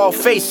a wall,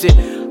 face it.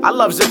 Our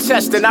love's a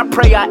test and I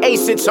pray I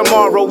ace it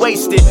tomorrow,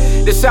 wasted.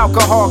 This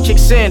alcohol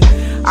kicks in.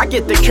 I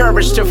get the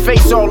courage to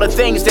face all the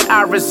things that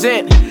I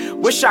resent.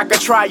 Wish I could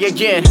try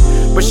again,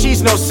 but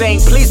she's no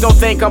saint. Please don't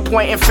think I'm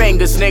pointing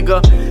fingers,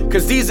 nigga.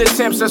 Cause these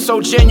attempts are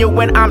so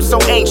genuine, I'm so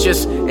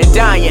anxious and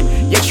dying.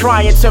 You're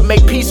trying to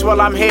make peace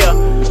while I'm here.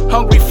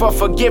 Hungry for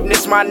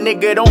forgiveness, my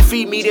nigga, don't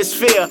feed me this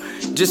fear.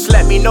 Just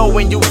let me know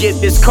when you get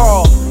this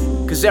call.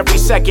 Cause every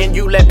second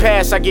you let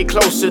pass, I get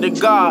closer to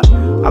God.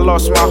 I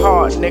lost my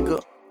heart,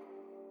 nigga.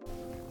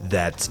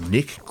 That's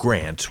Nick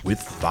Grant with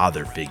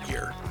Father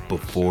Figure.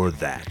 Before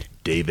that,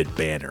 David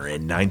Banner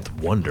and Ninth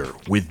Wonder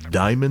with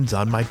Diamonds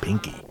on My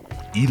Pinky.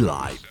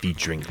 Eli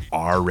featuring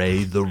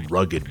R.A. the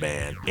Rugged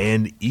Man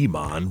and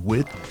Iman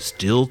with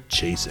Still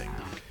Chasing.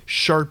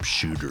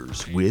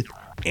 Sharpshooters with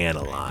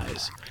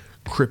Analyze.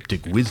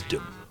 Cryptic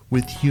Wisdom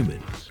with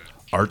Human.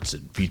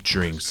 Artson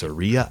featuring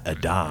Saria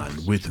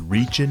Adan with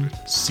Reachin',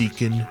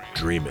 Seekin',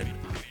 Dreamin'.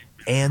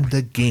 And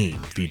The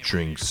Game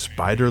featuring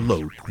Spider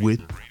Lote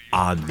with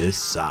On This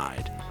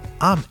Side.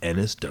 I'm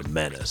Ennis the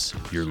Menace.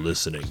 You're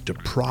listening to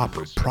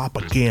Proper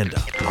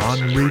Propaganda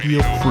on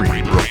Radio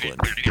Free Brooklyn.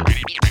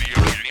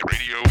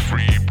 Radio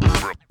Free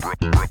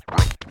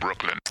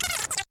Brooklyn.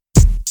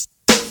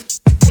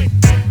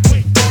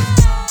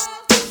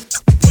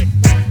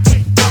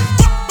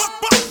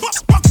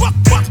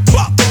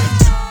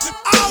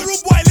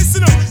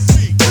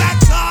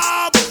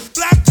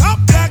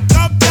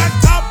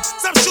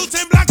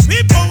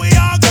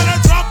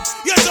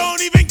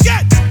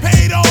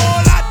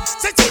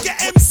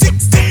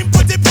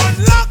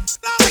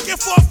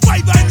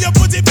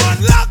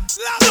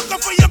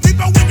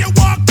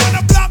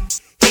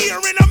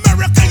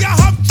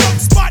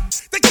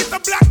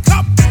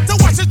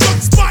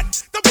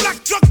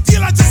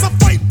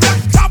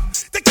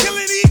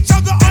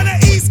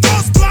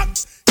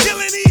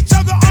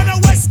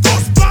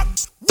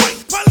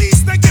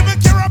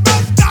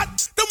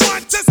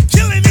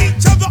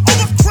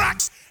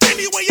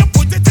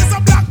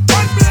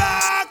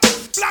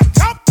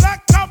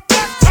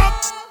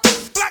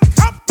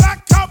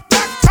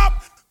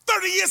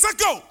 years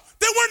ago,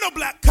 there were no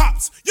black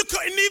cops. You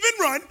couldn't even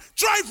run,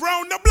 drive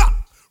round the block.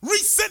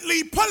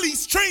 Recently,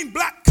 police trained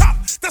black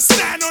cops to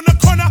stand on the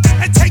corner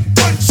and take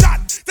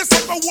gunshots. This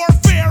type of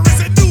warfare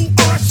isn't new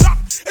or a shock.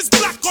 It's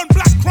black on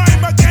black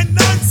crime again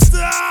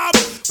non-stop.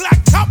 Black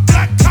cop,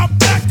 black cop,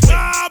 black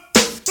cop.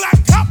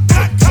 Black cop,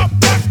 black cop,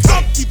 black cop.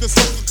 Don't keep the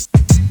sucker.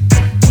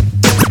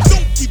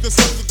 Don't keep the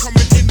sucker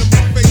coming into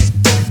my face.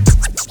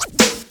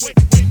 Wait.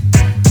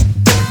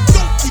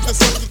 Don't keep the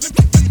sucker.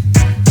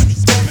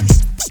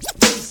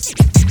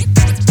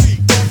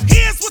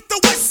 Here's what the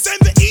West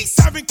and the East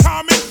have in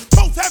common.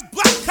 Both have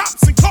black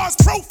cops and cars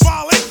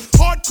profiling.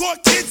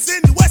 Hardcore kids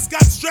in the West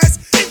got stressed.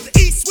 In the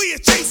East, we are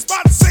chased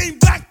by the same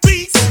black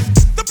beast.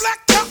 The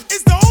black cop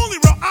is the only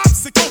real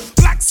obstacle.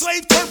 Black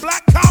slave turned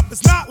black cop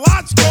is not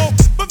logical,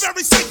 but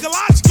very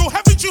psychological.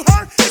 Haven't you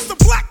heard? It's the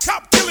black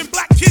cop killing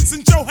black kids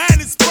in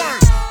Johannesburg.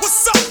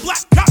 What's up,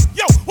 black cop?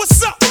 Yo,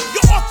 what's up?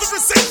 Your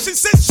authorization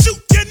says shoot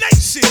your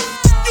nation.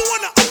 You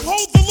wanna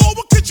uphold the law?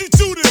 What could you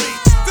do to me?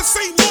 The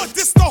same law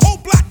diss the whole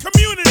black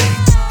community.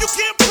 You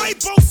can't play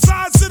both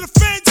sides of the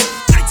fence.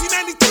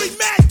 1993,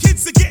 mad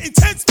kids are getting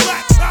tense.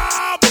 Black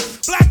cop,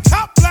 black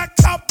cop, black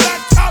cop,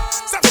 black cop.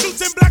 Stop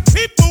shooting black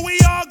people, we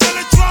all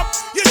gonna drop.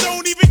 You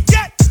don't even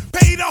get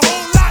paid a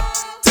whole lot.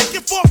 Take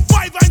it for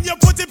 5 and you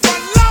put it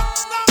on lock.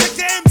 Take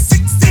your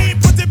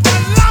M16, put it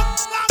on lock.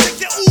 Take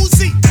your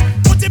Uzi,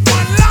 put it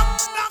on lock.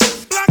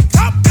 Black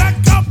cop, black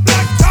cop,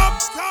 black cop.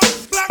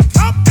 Black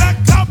cop, black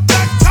cop,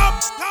 black cop.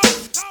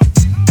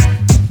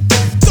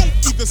 Don't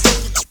keep the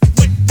sucker.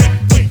 Wait.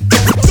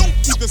 Don't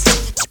keep the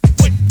sucker.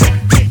 Wait.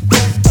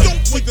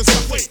 Don't keep the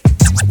sucker. Wait.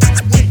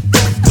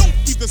 Don't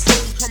keep the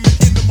sucker coming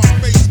into my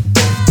face.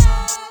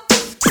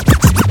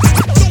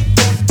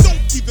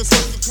 Don't keep the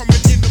sucker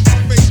coming into my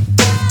face.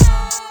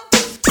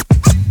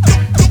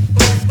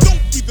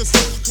 Don't keep the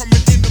sucker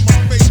coming into my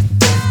face.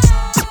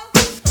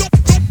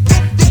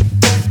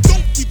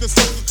 Don't keep the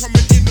sucker coming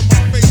into my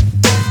face.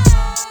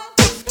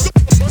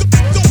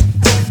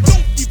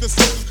 Don't keep the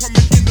sucker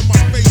coming into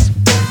my face.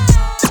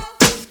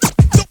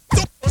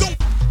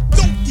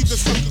 Don't keep the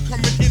sucker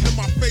coming into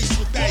my face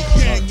with that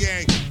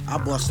yang. I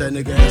bust that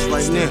nigga ass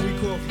right now.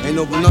 Ain't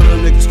no, none of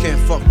them niggas can't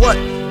fuck. What?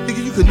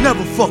 Nigga, you could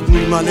never fuck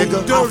me, my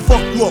nigga. I'll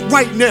fuck you up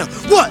right now.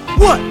 What?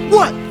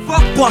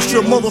 Fuck bust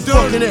your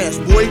motherfucking ass,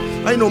 boy.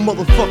 I ain't no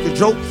motherfucking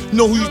joke. You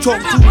know who you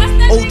talking to?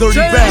 Old dirty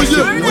bastard.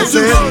 You know what I'm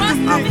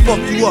saying? I'll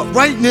fuck you up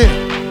right now.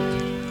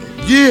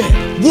 Yeah.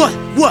 What?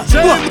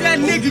 That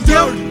nigga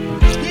dirty.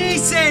 He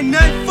ain't saying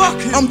nothing, fuck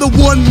him. I'm the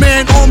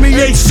one-man army,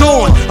 ain't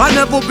showing. I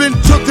never been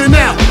tooken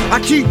out. I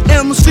keep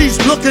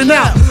MCs looking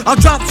out. I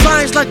drop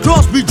signs like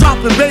Crosby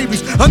dropping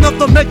babies. Enough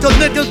to make a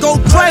nigga go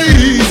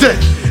crazy.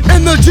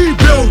 In the G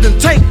building,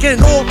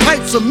 taking all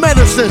types of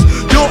medicines.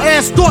 Your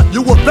ass thought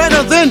you were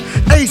better than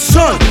a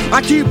son.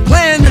 I keep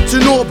planets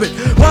in orbit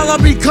while I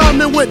be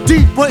coming with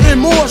deeper and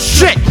more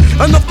shit.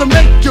 Enough to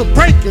make you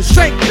break and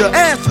shake your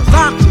ass as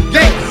I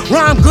create.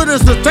 Rhyme good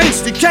as the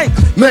tasty cake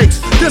makes.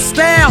 This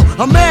style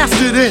I'm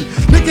mastered in.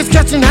 Niggas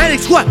catching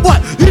headaches, what?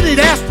 You need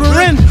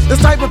aspirin?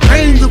 This type of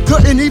pain you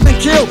couldn't even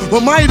kill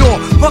with might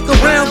on. Fuck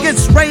around, get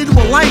sprayed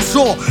with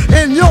Lysol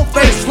in your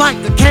face like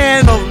a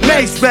can of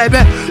mace,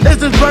 baby.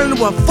 It's just burning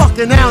with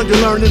fucking now you're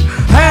learning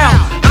how.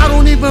 I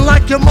don't even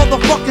like your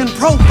motherfucking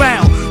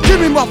profile. Give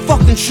me my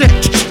fucking shit.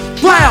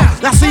 Wow,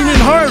 that's seen and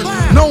heard.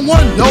 No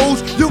one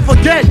knows, you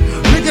forget.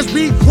 Niggas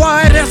be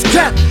quiet as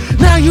kept.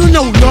 Now you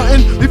know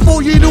nothing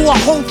before you do a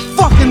whole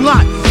fucking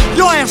lot.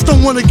 Your ass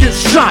don't wanna get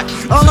shot.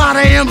 A lot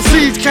of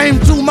MCs came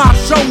to my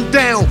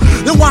showdown.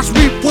 Then watch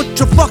me put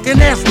your fucking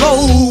ass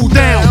low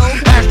down.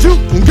 As you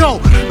can go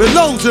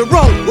below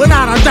zero.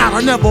 Without a doubt,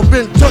 I never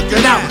been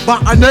taken out by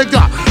a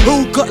nigga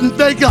who couldn't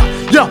figure.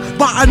 Yeah,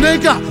 by a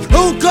nigga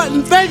who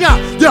couldn't figure.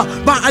 Yeah,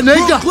 by a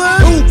nigga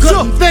who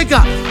couldn't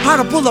figure how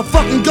to pull a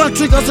fucking gun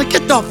trigger. I said,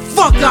 get the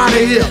fuck out of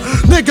here.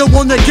 Nigga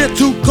wanna get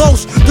too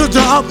close to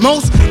the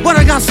utmost, but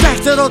I got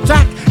stacks that'll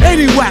attack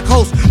any whack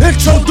host.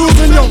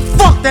 Introducing your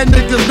fuck that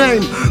nigga's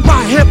name.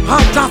 My hip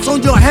hop drops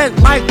on your head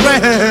like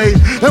rain.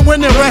 And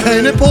when it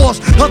rain, it pours.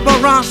 Cause my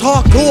rhymes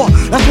hardcore.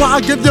 That's why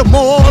I give you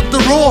more of the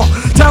raw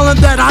talent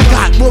that I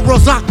got will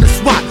rock the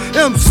spot.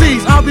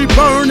 MCs, I'll be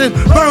burning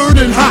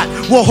hot.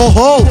 Whoa ho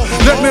ho,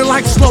 let me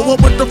like slow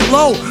up with the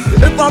flow.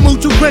 If I move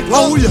too quick,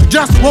 oh you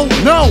just won't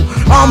know.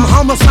 I'm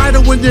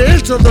homicidal when you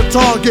enter the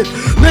target.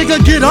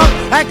 Nigga get up,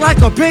 act like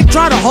a pig,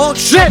 try to hog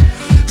shit.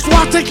 So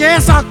I take your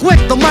ass out quick,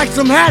 the mic's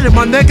I'm had it,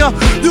 my nigga.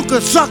 You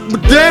can suck my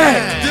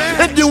dick.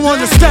 If you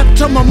wanna step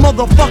to my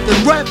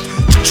motherfucking rep,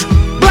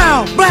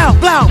 blow, blow,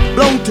 blow,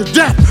 blown to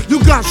death. You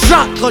got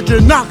shot cause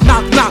you knock.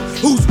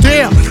 Who's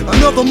there?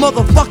 Another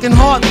motherfucking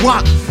hard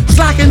rock.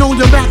 Slacking on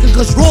your back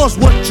cause raw's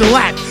what you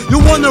lack. You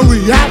wanna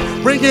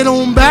react? Bring it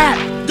on back.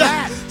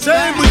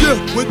 Same with you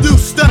when you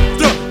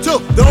stepped up to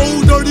the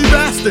old dirty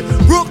bastard.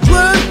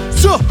 Brooklyn,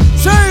 so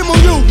shame on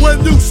you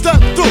when you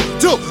stepped up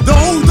to the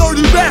old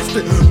dirty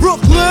bastard.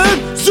 Brooklyn,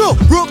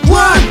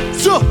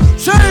 so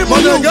shame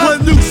on you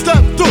when you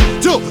stepped up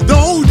to the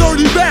old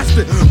dirty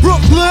bastard.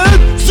 Brooklyn,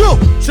 so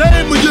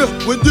shame on you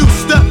when you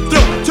stepped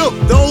up to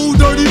the old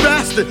dirty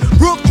bastard.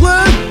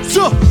 Brooklyn,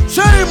 Sure,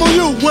 shame on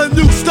you when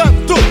you step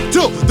through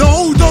to the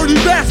old dirty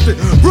bastard.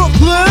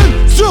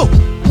 Brooklyn, sure,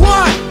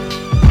 why?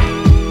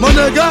 My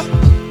nigga.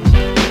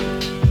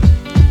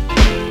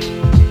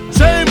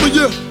 Shame on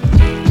you.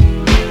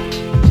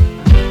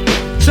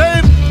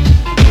 Shame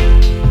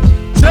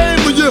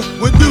on you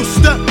when you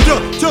step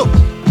through to.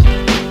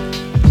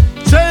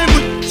 Shame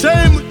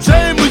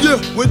on you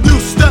when you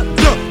step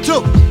through to.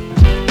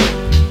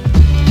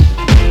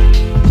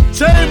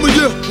 Shame on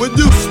you when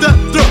you step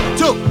through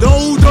to the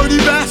old dirty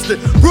bastard.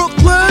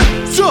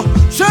 Brooklyn, sure.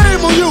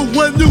 Shame on you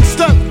when you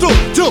step through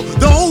to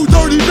the old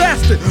dirty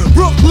bastard.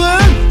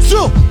 Brooklyn,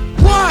 sure.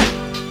 Why?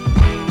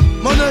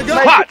 My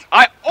nigga. Quiet!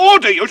 I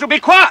order you to be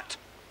quiet!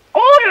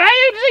 Order,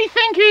 who does he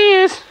think he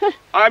is?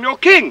 I am your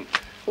king.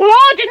 Well,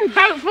 I didn't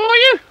vote for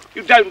you.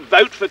 You don't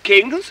vote for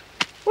kings.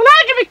 Well,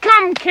 how'd you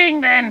become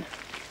king then?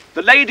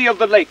 The Lady of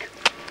the Lake,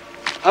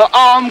 her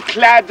arm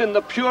clad in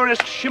the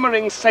purest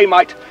shimmering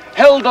samite,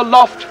 held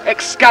aloft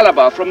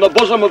Excalibur from the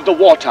bosom of the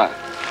water,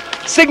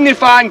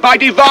 signifying by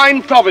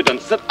divine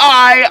providence that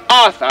I,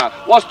 Arthur,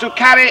 was to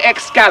carry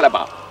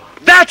Excalibur.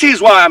 That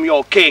is why I'm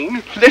your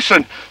king.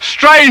 Listen,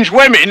 strange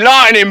women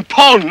lying in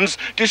ponds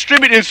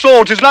distributing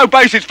swords is no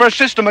basis for a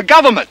system of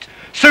government.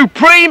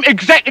 Supreme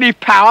executive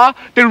power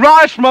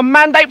derives from a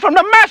mandate from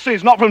the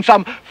masses, not from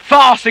some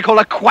farcical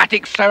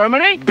aquatic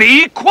ceremony.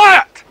 Be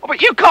quiet! Oh,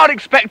 but you can't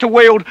expect to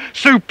wield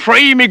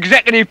supreme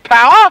executive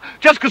power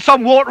just because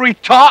some watery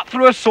tart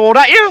threw a sword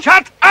at you.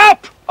 Shut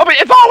up! I mean,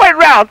 if I went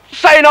round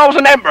saying I was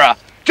an emperor,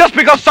 just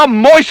because some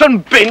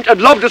moistened bint had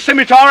lobbed a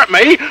scimitar at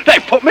me,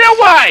 they'd put me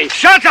away.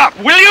 Shut up!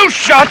 Will you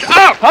shut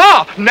up?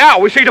 Ah, now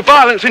we see the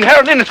violence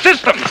inherent in the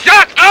system.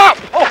 Shut up!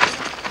 Oh,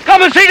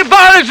 come and see the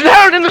violence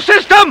inherent in the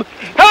system.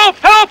 Help,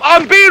 help,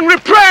 I'm being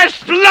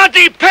repressed.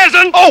 Bloody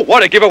peasant! Oh,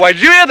 what a giveaway.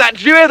 Did you hear that?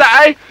 Did you hear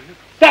that, eh?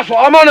 That's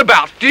what I'm on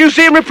about. Did you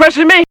see him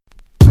repressing me?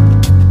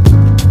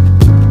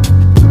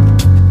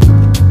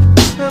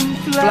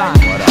 Fly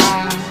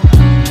high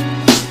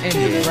in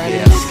the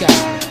bright sky.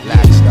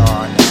 Black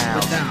star in the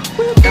house.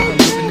 Down in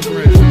the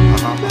groove.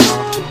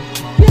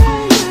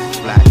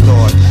 Black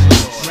torch.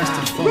 Rest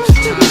of the folks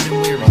tired and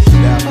weary.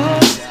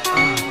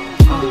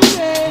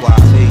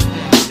 Quality.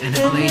 And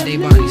they laid their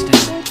bodies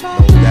down.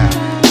 No doubt.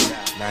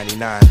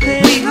 99.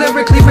 We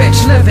lyrically rich,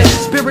 living,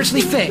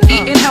 spiritually fit,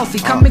 eating healthy,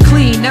 coming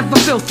clean, never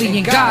filthy.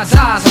 In God's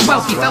eyes, I'm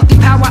wealthy. Felt the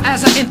power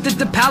as I entered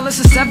the palace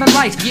of seven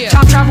lights.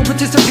 Time travel,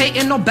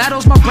 participating no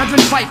battles. My brethren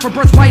fight for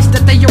birthrights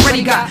that they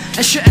already got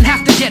and shouldn't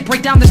have to get.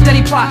 Break down the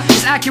steady plot.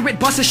 It's accurate,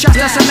 busting shots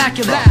that's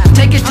immaculate.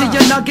 Take it to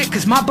your nugget,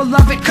 cause my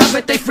beloved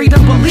covet they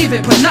freedom, believe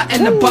it, put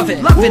nothing above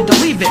it. Love it,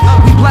 believe it.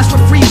 We blessed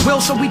with free will,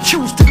 so we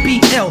choose to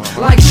be ill.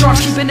 Like sharks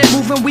keeping it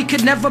moving, we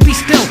could never be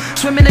still.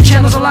 Swimming in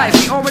channels of life,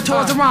 we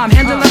orators of rhyme,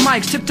 handling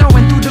mics,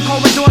 tiptoeing through the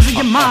corridors of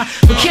your mind.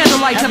 With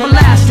candlelights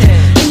everlasting.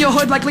 In your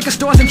hood like liquor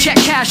stores and check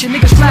cash. And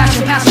niggas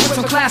flashing, passing with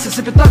some classes.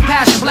 Sipping thug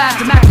passion,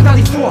 blasting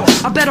Machiavelli 4.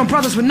 I bet on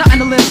brothers with nothing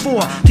to live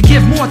for. To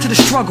give more to the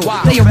struggle,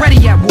 they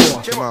already at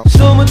war.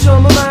 So much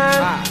on my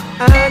mind,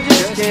 I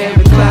just can't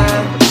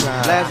recline.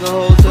 Blast a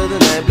hole to the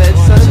night, let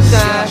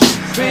sunshine.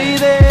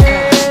 Breathe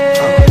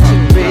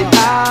in, breathe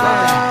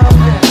out.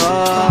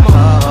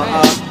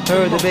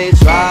 Heard the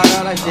bass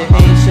ride like the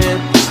ancient.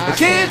 I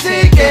can't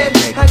take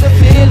it, I can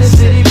feel the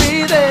city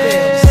breathing.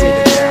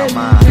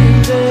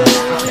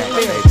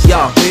 Yo,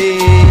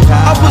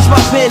 I pushed my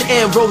pen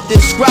and wrote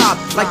this scribe.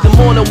 Like the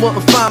morning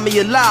wouldn't find me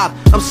alive.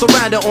 I'm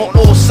surrounded on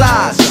all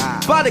sides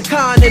by the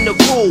kind and the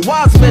cool,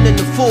 wise men and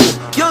the fool,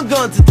 young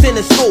guns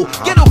attending school,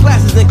 ghetto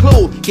classes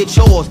include get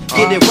yours,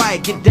 get it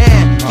right, get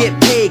down, get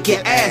paid,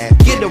 get ass,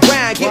 get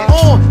around, get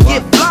on,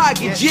 get fly,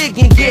 get jig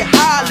and get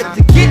high. Look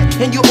to get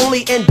and you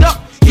only end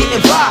up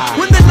getting by.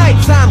 When the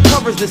nighttime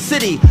covers the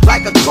city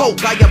like a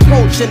cloak, I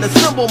approach and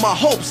assemble my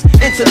hopes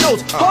into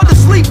notes. Hard to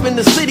sleep in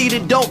the city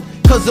that don't,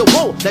 cause it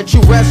won't let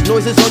you rest.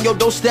 Noises on your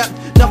doorstep,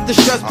 enough to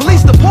stress.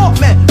 Police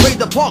department, raid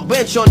the park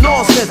bench on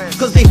nonsense,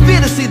 cause they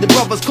fear to see the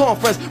brothers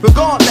conference.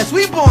 Regardless,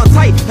 we born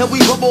tight and we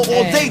rubble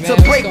all day to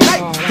break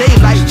night.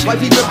 Daylight, white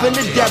people in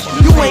the depth.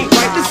 You ain't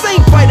right, this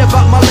ain't right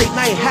about my late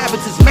night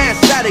habits. It's mad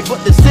static,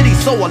 but the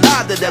city's so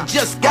alive that I've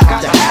just got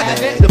to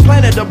have it. The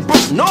planet of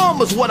Bruce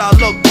Norm is what I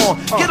look on.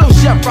 Ghetto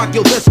chef, rock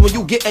your best when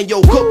you getting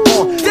your cook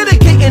on.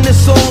 Dedicating this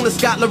song to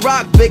Scotland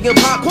Rock, Big and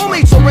Pop,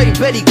 Kwame Ture,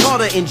 Betty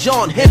Carter, and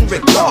John Henry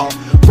Clark.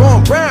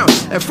 Ron Brown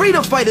and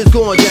freedom fighters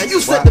going down.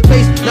 You set the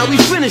pace, now we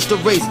finish the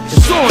race.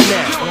 It's on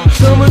now.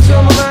 So much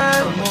on my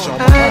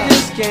mind, I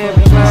just can't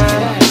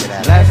recline.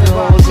 Blasting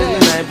holes in the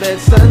night, let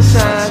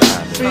sunshine.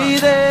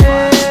 Breathe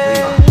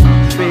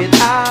in, breathe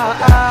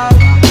out.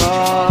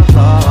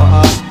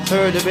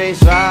 Heard the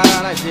bass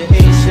ride like the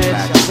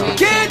ancient.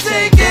 Can't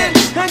take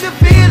it, I can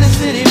feel the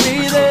city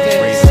breathing.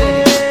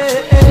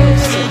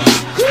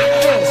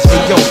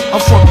 Hey yo,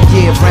 I'm from the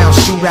year Underground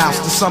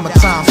shootouts, the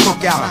summertime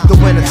cookout, the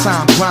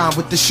wintertime grind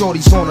with the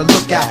shorties on the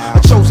lookout.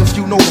 A chosen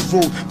few know the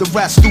rule, the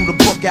rest do the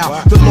book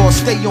out. The Lord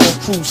stay on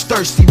cruise,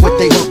 thirsty what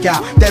they hook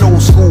out. That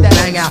old school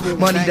bang out,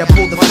 money that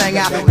pull the thing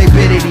out. They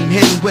bid it,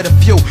 hit him with a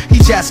few.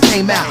 He just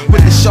came out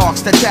with the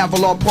sharks that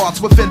travel all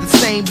parts within the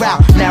same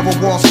route. Narrow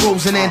walls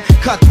closing in,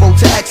 cutthroat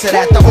to exit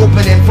at the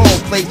opening. Wrong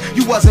place,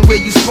 you wasn't where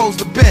you supposed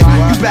to been.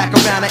 You back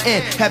around the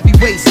end, heavy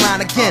waistline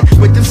again,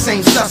 with them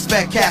same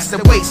suspect cats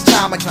that waste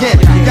time again.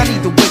 Y'all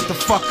need to wake the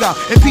fuck up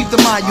and peep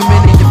the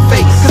monument in your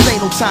face, cause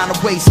ain't no time to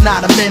waste,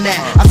 not a minute.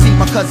 I see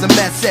my cousin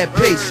Matt said,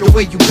 "Pace, the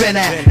way you been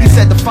at." He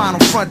said the final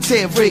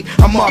frontier, Rick,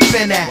 I'm up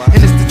in that.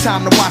 And it's the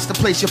time to watch the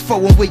place you're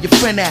and where your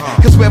friend at.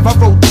 Cause where I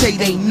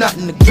rotate ain't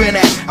nothing to grin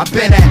at. I've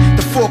been at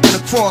the fork of the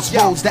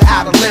crossroads, the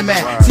outer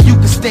limit. So you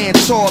can stand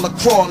tall or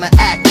crawl and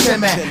act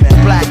timid. The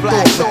black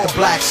thought with the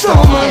black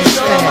star.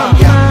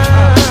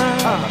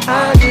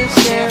 I just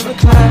can't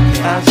recline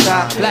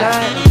outside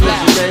tonight.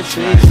 Red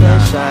sweet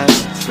sunshine.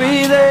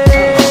 Breathe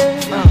in,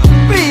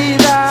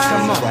 breathe out.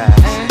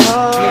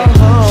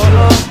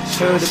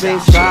 Heard the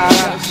bass fire,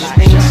 just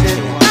ain't shit.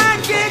 I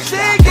can't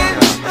take it,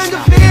 I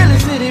can feel the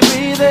city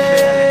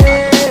breathing.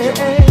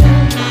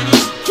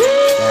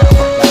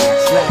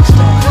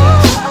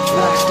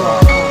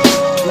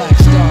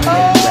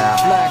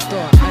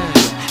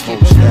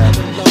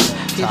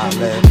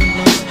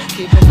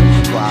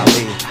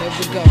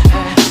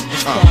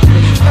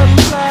 I'm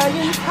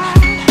flying high.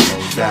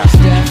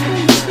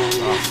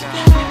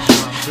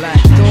 Black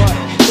Thought.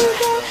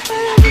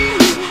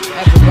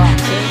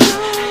 Everybody.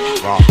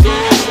 One.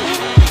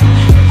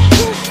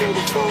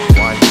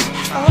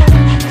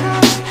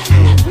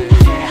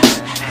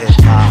 Hip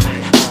hop.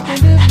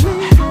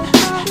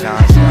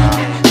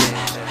 Non-stop.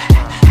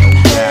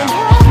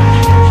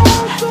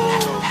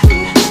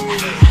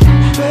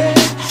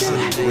 City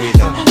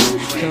breathing.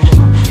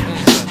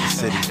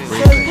 City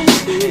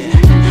breathing.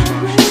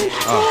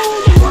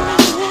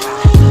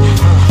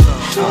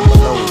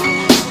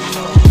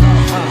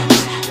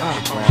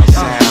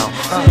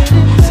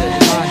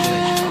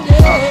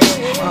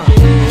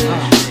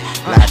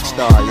 Black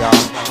Star,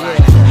 y'all.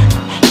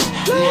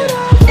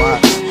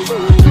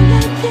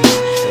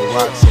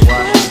 What? Say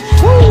what?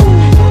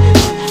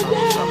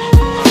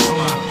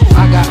 I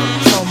got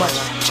so much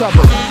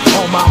trouble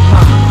on my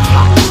mind.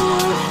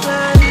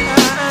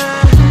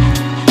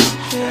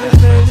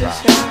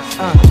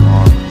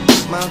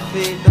 My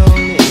feet don't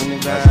need me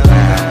back.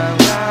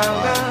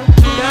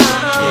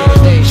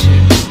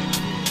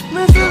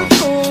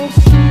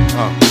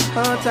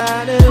 I'm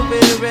tired of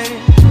the rain.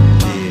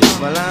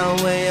 While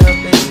I'm way up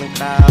in the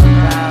cloud.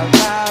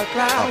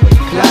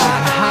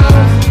 Flying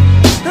high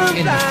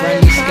in the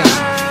friendly sky.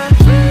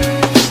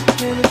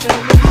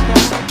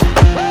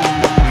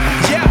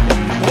 Yeah,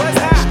 what's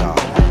hot?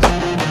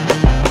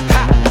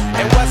 Ha,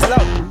 and what's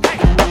low? Hey,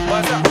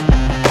 what's up?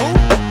 Who?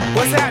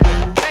 What's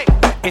happening? Hey,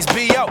 it's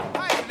B.O.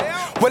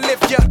 Well,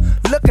 if you're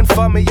looking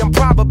for me, I'm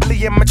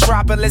probably in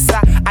Metropolis.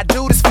 I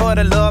do this for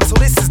the love, so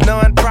this is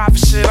non-profit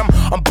shit.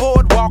 I'm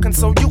bored walking,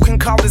 so you can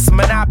call this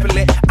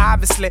monopoly.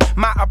 Obviously,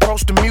 my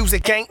approach to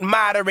music ain't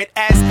moderate.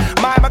 As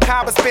my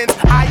macabre spins,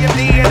 I am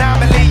the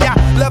anomaly. I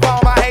love all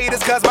my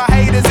haters, cause my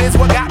haters is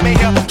what got me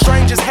here.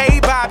 Strangers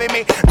hate bobbing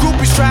me,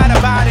 groupies try to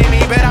body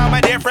me, but I'm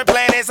a different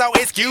planet, so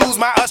excuse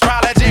my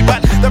astrology.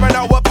 But there are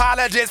no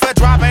apologies for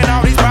dropping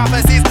all these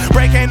prophecies,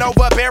 breaking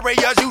over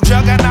barriers, you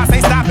juggernauts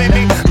ain't stopping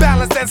me.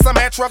 Balanced and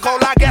symmetrical,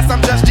 I guess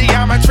I'm just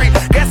geometry.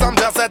 Guess I'm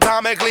just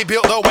atomically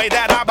built the way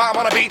that I bomb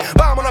on a beat.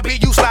 Bomb on a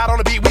beat, you slide on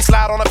the beat, we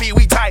slide on the beat,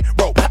 we tight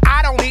rope.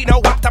 I don't need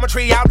no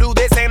optometry, I'll do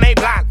this and they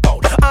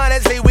blindfold.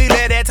 Honestly, we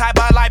live that type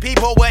of life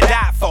people would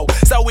die for.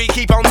 So we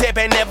keep on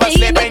tipping, never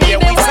slipping, yeah,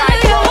 we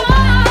tight rope.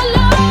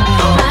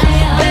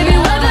 Baby,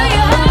 whether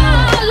you're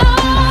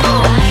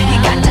alone, you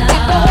got to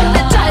tip on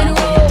the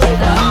tightrope.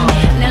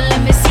 Now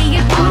let me see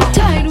you do the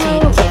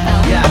tightrope.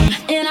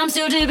 And I'm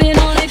still tipping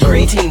on it.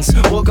 Greetings,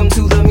 welcome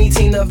to the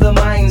meeting of the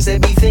minds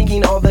that be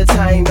thinking all the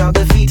time about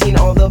defeating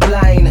all the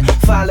blind,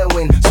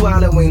 following,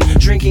 swallowing,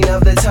 drinking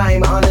of the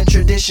time on the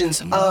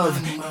traditions of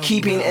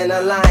keeping in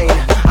a line.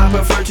 I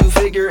prefer to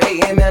figure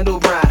 8 and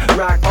Mandelbrot,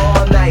 rock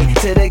all night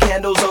till the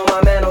candles on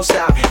my mantle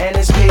stop, and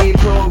it's paid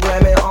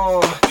programming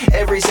on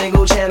every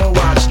single channel.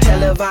 Watch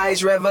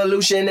televised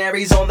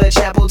revolutionaries on the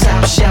chapel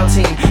top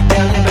shouting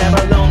down in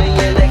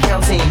Babylonian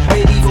accounting.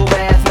 Medieval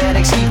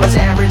mathematics keep us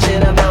average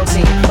and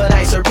amounting, but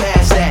I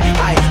surpass that.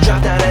 I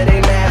dropped out of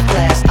a math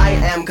class. I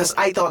am, cause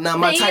I thought now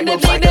my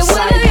tightrope's like a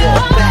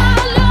sidewalk back.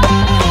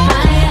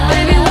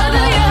 Baby,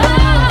 whether you're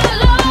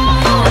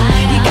alone,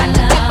 you got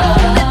to tip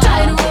on the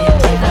tightrope.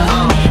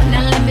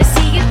 Now let me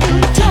see you do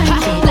the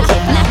tightrope.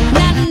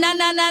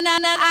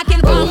 I can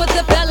run with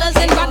the fellas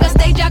and rock a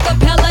stage a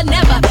cappella.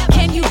 Never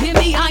can you hear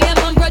me? I am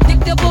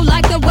unpredictable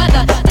like the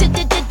weather.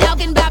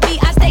 Talking about me,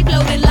 I stay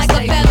floating like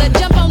a feather.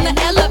 Jump on the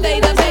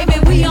elevator, baby,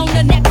 we on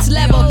the next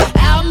level.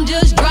 Album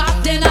just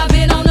dropped and I've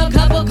been on a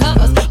couple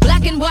covers.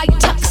 Black and white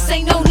tux,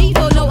 ain't no need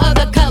for no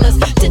other colors.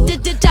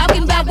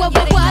 Talking about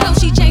why don't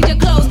she change her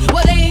clothes?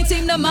 Well, they ain't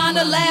seem to mind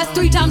the last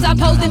 3 times I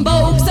posed in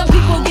Vogue. Some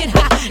people get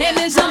high and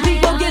then some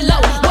people get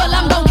low. Well,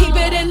 I'm gon' keep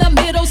it in the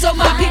middle so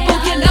my people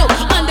can know.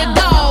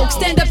 Underdog,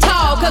 stand up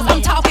tall, cause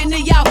I'm talking to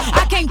y'all.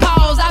 I can't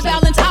pause, I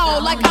balance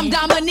all like I'm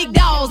Dominique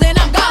Dawes, and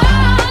I'm gone.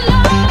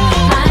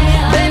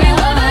 Baby,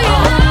 whether you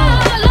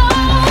high or low,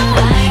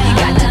 you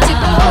got to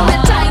tip on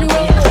that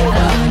tightrope.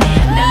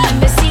 Now let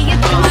me see you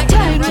through my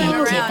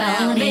tightrope.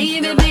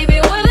 Baby, baby,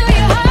 whether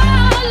you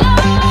high or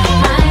low,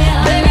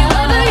 baby,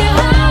 whether you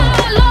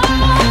high or low,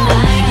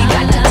 you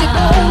got to tip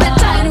on that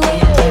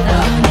tightrope.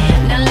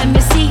 Now let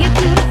me see you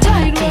through the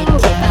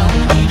tightrope.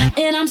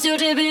 And I'm still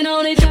tipping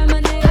on it.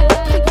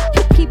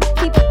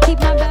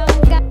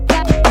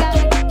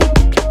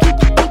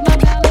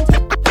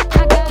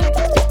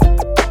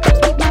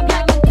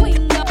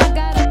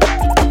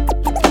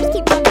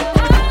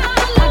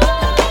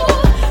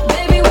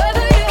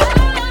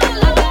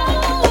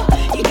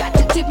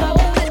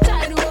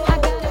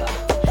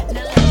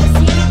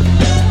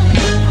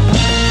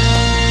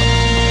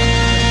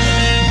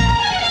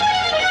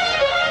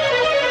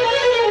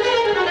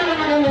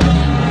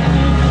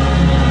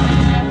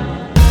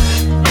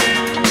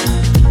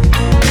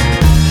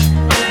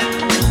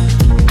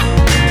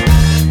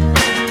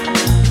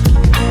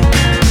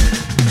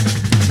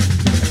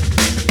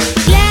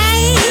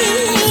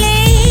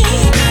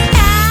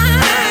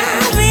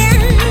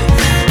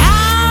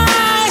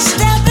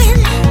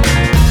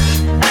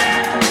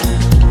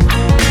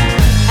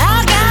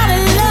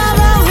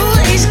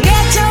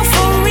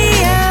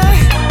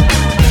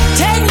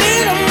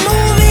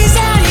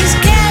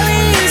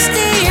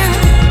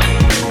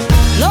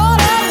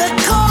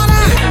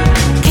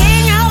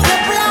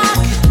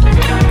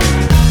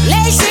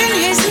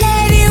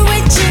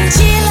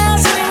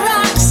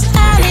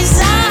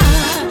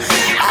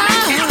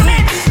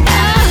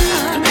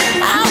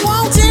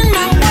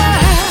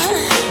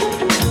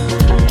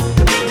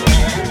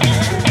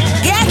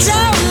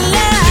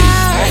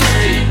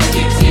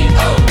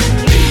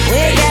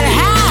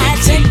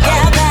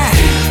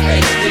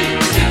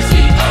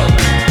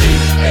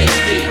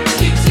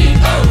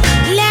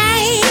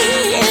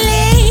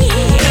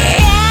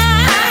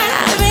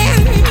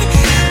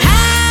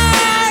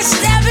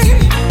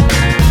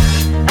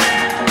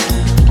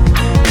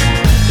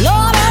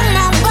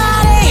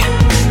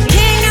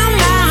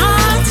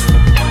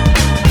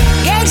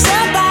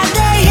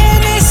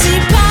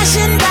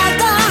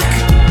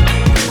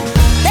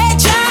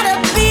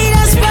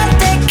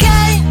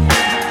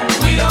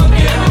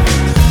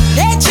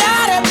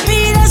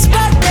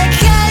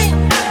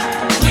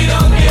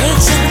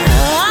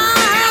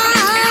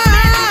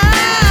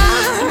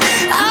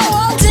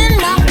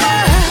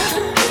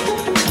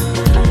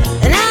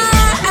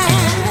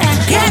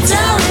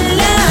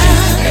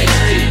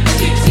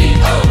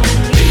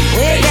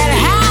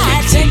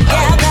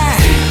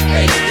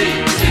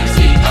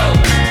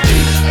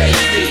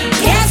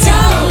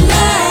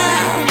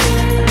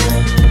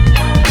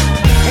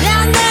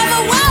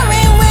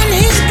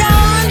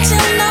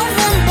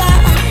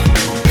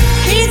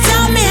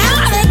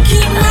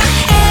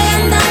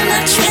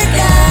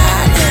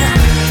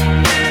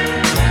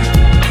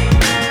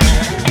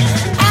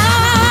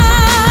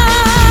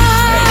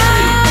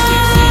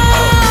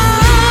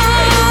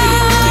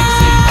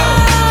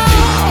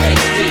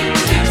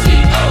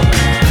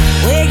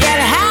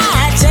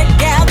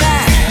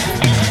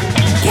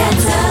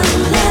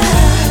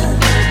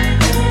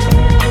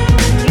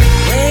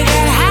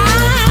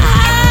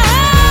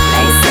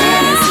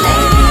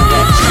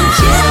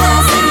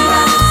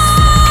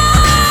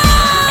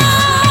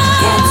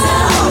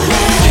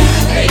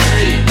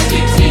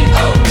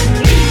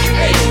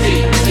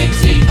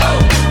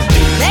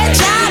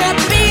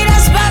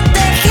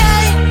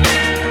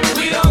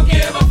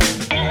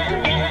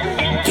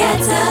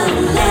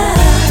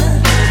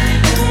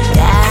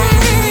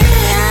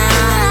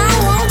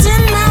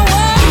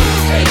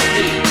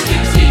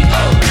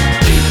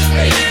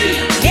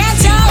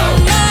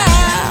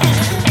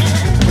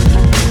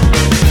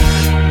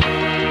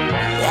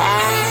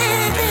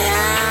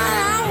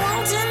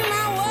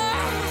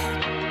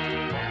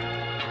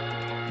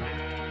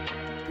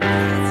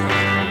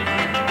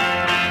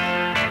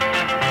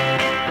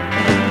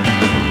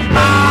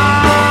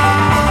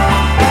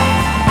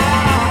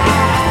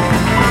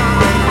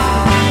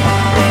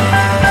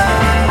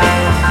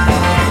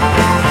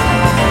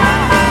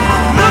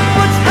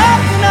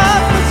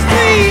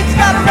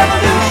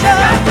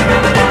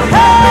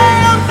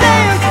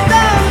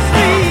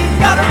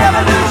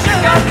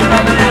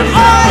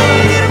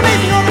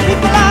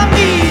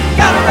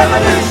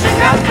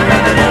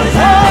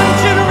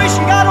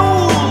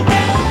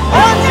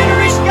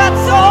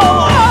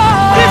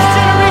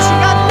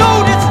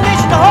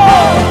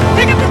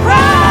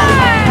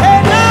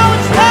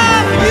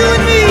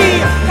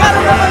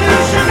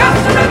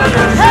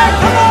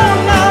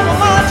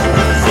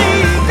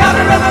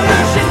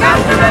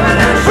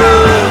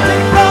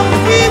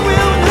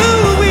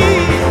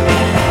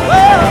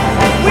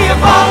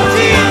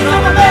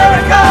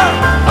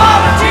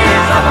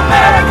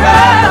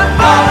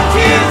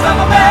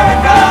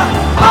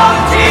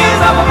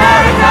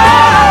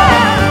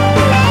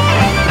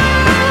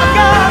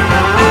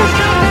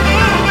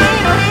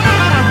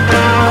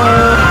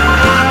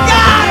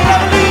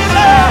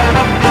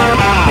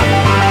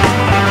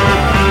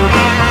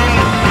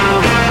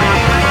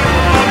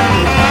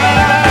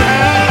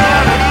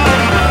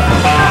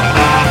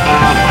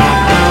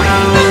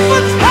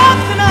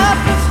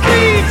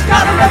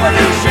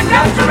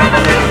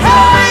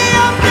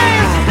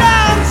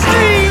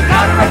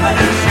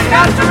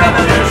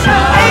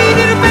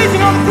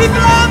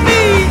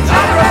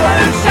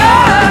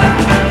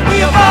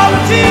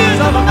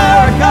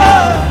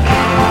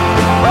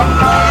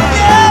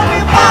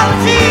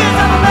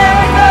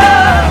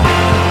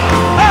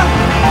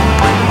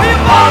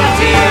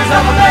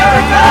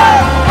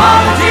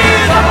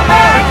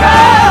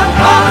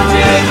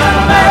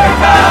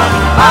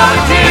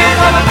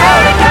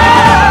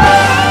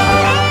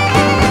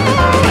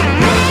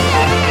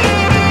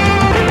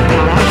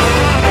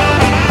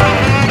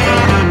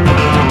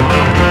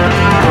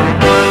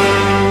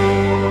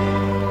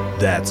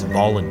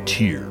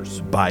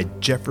 Volunteers by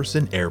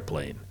Jefferson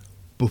Airplane.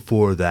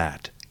 Before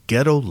that,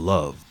 Ghetto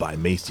Love by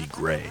Macy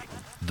Gray.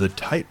 The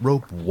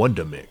Tightrope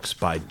Wonder Mix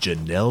by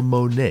Janelle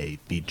Monáe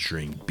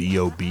featuring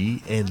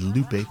B.O.B. and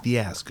Lupe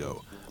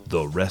Fiasco.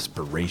 The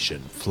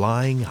Respiration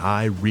Flying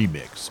High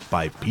Remix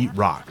by Pete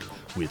Rock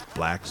with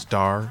Black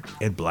Star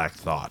and Black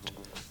Thought.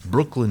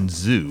 Brooklyn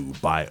Zoo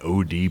by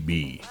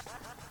ODB.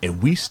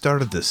 And we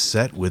started the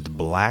set with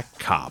Black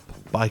Cop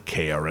by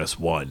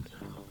KRS-One.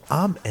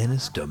 I'm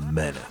Ennis de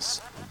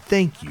Menace.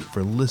 Thank you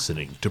for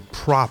listening to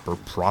Proper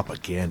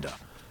Propaganda.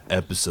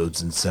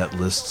 Episodes and set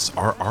lists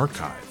are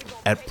archived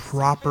at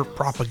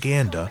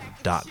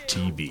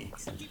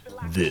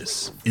properpropaganda.tv.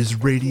 This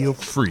is Radio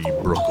Free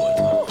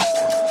Brooklyn.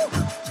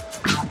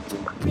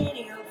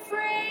 Radio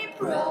Free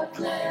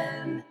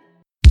Brooklyn.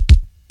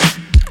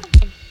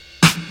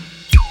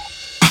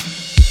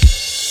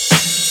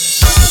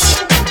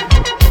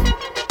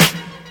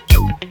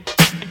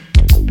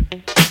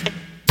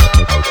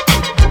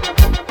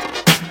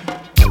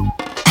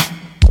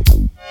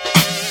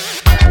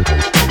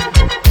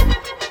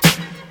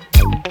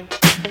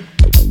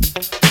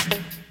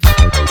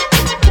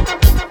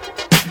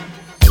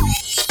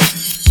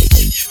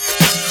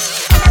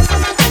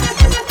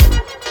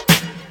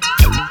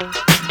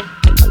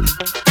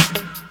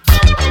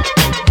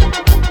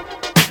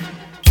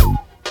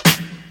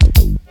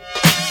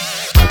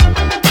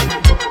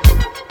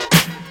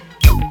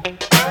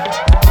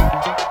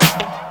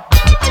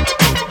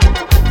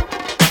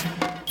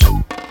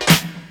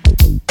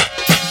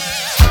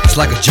 It's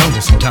like a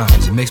jungle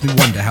sometimes, it makes me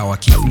wonder how I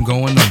keep from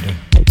going under.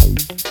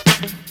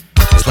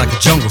 It's like a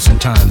jungle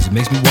sometimes, it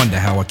makes me wonder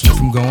how I keep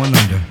from going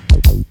under.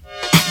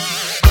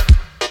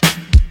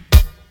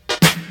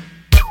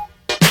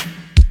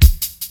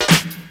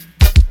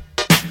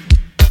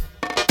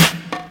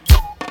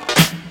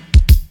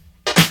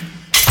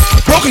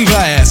 Broken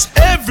glass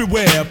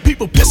everywhere,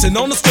 people pissing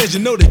on the stage, you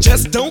know they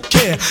just don't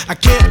care. I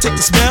can't take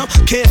the smell,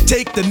 can't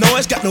take the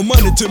noise, got no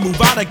money to move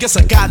out, I guess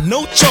I got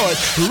no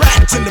choice.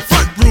 Rats in the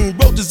front room,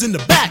 roaches in the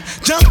back,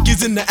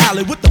 junkies in the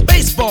alley with the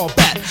baseball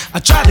bat. I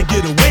tried to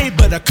get away,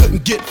 but I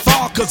couldn't get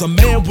far, cause a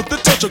man with a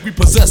tow truck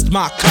repossessed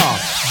my car.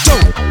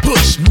 Don't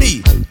push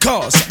me,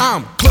 cause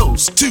I'm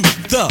close to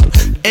the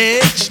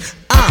edge.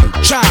 I'm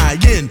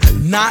trying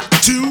not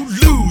to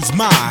lose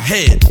my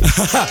head.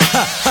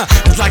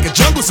 It's like a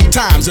jungle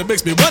sometimes, it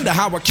makes me wonder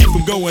how I keep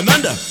from going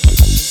under.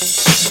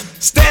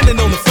 Standing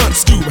on the front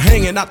stoop,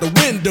 hanging out the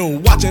window,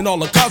 watching all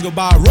the cars go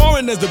by,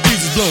 roaring as the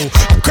breezes blow.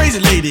 A crazy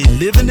lady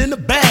living in a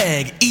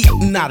bag,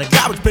 eating out of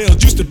garbage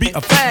pails, used to be a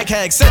fag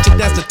hag, such a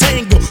dance to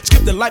tango,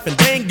 skipped the life and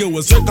dango.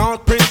 A zircon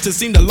princess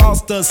seemed to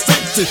lost her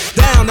senses,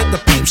 down at the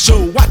peep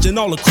show, watching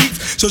all the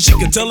creeps, so she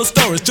could tell her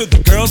stories to the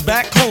girls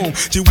back home.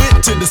 She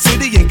went to the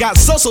city and got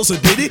so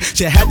did it.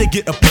 She had to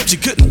get a pimp, she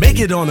couldn't make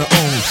it on her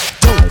own.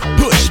 Don't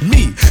push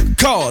me,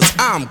 cause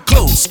I'm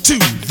close to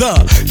the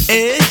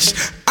edge.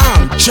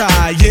 I'm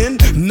trying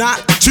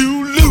not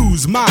to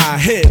lose my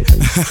head.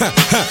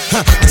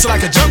 It's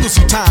like a jungle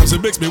sometimes,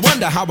 it makes me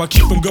wonder how I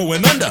keep from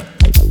going under.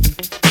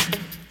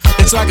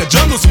 It's like a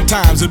jungle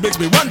sometimes, it makes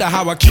me wonder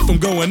how I keep from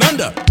going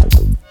under.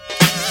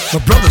 My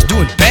brother's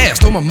doing bad,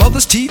 stole my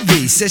mother's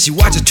TV. Says she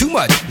watches too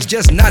much, it's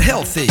just not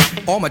healthy.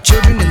 All my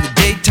children in the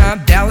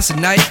daytime, Dallas at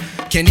night.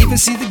 Can't even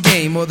see the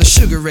game or the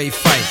Sugar Ray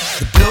fight.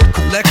 The bill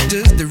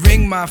collectors, they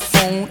ring my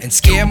phone and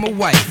scare my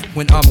wife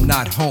when I'm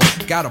not home.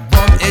 Got a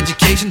bum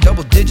education,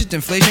 double-digit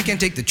inflation. Can't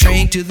take the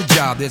train to the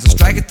job, there's a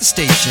strike at the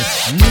station.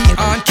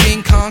 Neon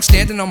King Kong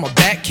standing on my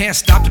back, can't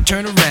stop to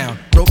turn around.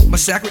 Broke my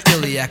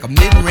sacroiliac, a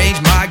mid-range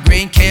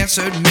migraine,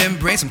 cancer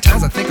membrane.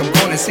 Sometimes I think I'm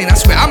going insane, I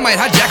swear I might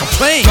hijack a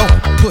plane.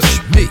 Don't push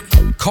me,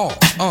 cause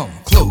I'm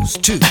close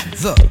to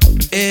the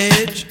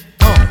edge.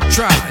 I'm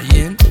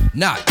trying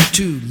not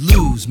to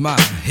lose my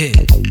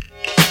head.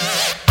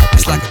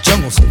 It's like a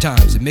jungle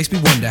sometimes, it makes me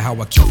wonder how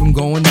I keep from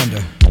going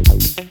under.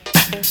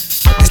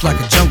 It's like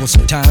a jungle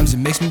sometimes, it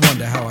makes me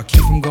wonder how I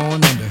keep from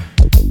going under.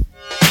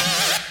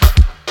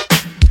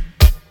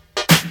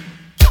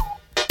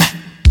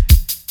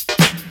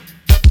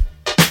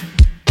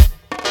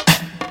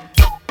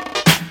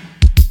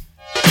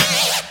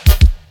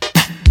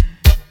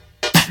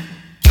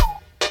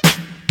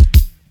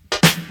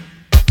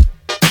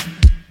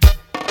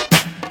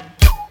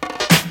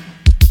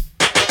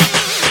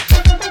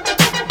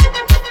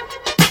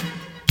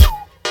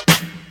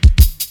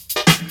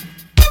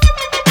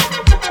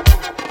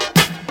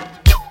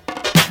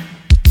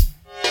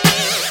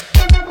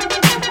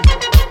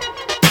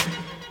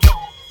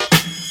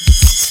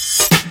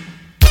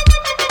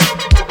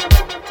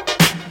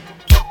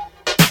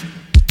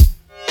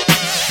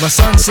 My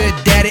son said,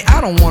 Daddy,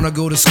 I don't wanna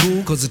go to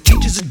school, cause the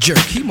teacher's a jerk,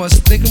 he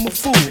must think I'm a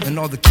fool. And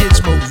all the kids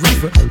smoke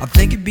reefer, I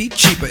think it'd be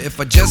cheaper if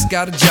I just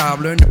got a job,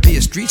 learn to be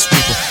a street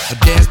sweeper. I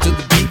dance to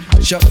the beat,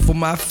 shuffle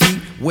my feet,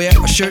 wear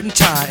a shirt and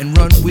tie, and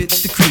run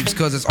with the creeps.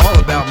 Cause it's all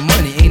about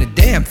money, ain't a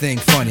damn thing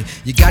funny.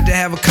 You got to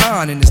have a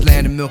con in this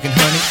land of milk and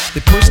honey.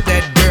 They pushed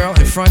that girl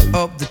in front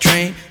of the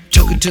train,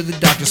 took her to the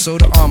doctor,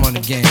 sewed her arm on the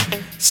game.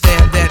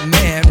 Stabbed that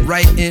man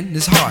right in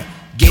his heart.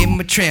 Gave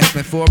him a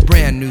transplant for a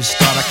brand new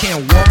start. I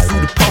can't walk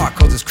through the park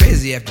cause it's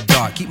crazy after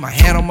dark. Keep my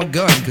hand on my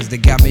gun cause they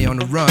got me on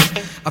the run.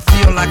 I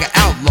feel like an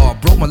outlaw,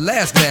 broke my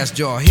last glass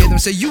jaw. Hear them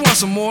say you want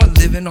some more,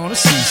 living on a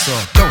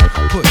seesaw. Don't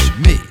push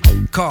me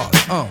cause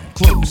I'm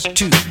close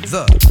to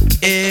the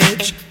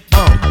edge.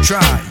 I'm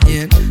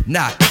trying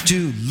not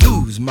to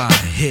lose my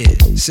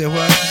head. Say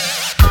what?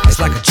 It's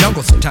like a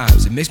jungle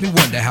sometimes. It makes me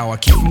wonder how I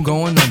keep from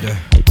going under.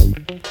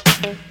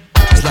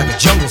 It's like a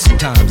jungle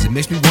sometimes. It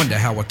makes me wonder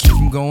how I keep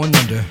from going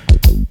under.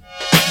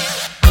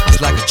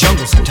 It's like a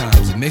jungle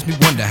sometimes. It makes me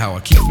wonder how I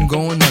keep from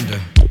going under.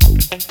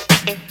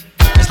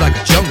 It's like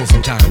a jungle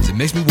sometimes. It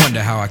makes me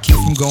wonder how I keep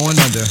from going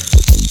under.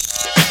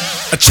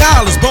 A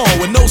child is born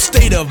with no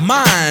state of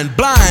mind,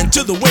 blind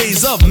to the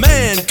ways of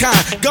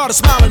mankind. God is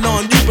smiling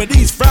on you, but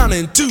he's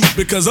frowning too,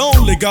 because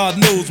only God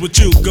knows what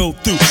you'll go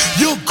through.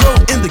 You'll grow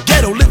in the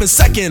ghetto, living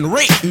second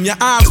rate, and your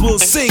eyes will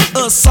sing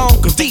a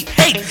song of deep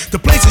hate. The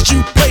places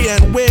you play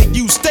and where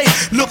you stay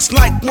looks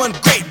like one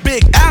great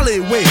big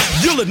alleyway.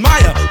 You'll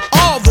admire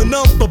all the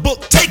number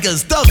book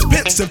takers, thugs,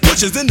 pimps, and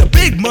pushers, and the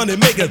big money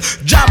makers,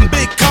 driving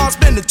big cars,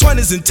 spending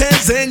 20s and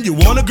 10s, and you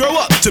wanna grow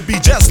up to be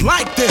just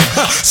like them.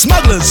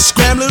 Smugglers,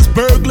 scramblers,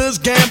 burglars,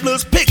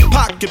 gamblers,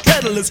 pickpocket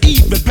peddlers,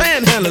 even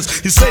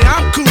panhandlers. You say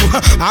I'm cool,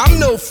 I'm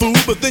no fool,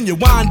 but then you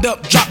wind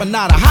up dropping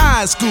out of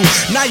high school.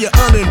 Now you're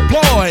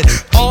unemployed,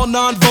 all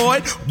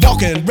non-void,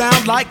 walking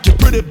around like your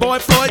pretty boy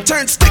Floyd.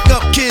 Turned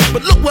stick-up kid,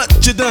 but look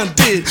what you done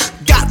did.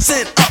 Got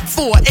sent up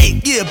for an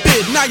 8-year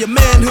bid. Now your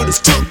manhood is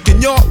took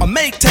and you're a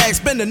make tag.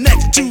 Spend the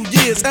next 2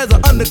 years as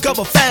an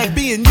undercover fag,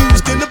 being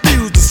used and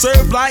abused to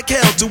serve like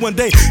hell. Till one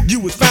day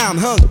you was found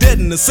hung dead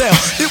in a cell.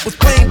 It was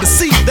plain to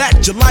see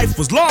that your life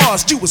was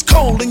lost. You was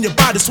cold and your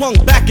body swung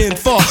back and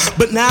forth.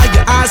 But now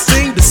your eyes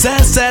sing the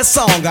sad, sad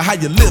song of how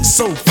you live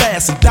so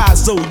fast and die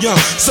so young.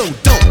 So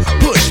don't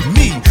push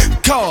me,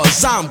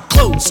 cause I'm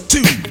close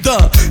to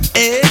the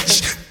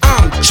edge.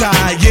 I'm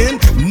trying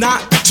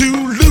not to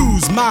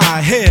lose my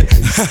head.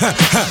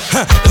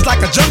 It's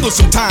like a jungle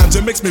sometimes.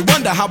 It makes me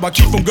wonder how I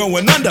keep from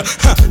going under.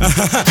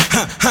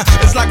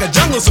 It's like a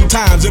jungle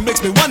sometimes. It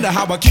makes me wonder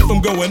how I keep from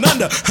going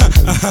under.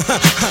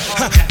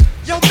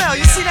 Yo, Mel,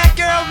 you see that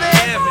girl, man?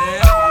 Yeah,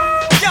 man.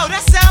 Yo,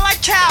 that sound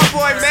like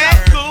Cowboy, man.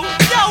 Cool.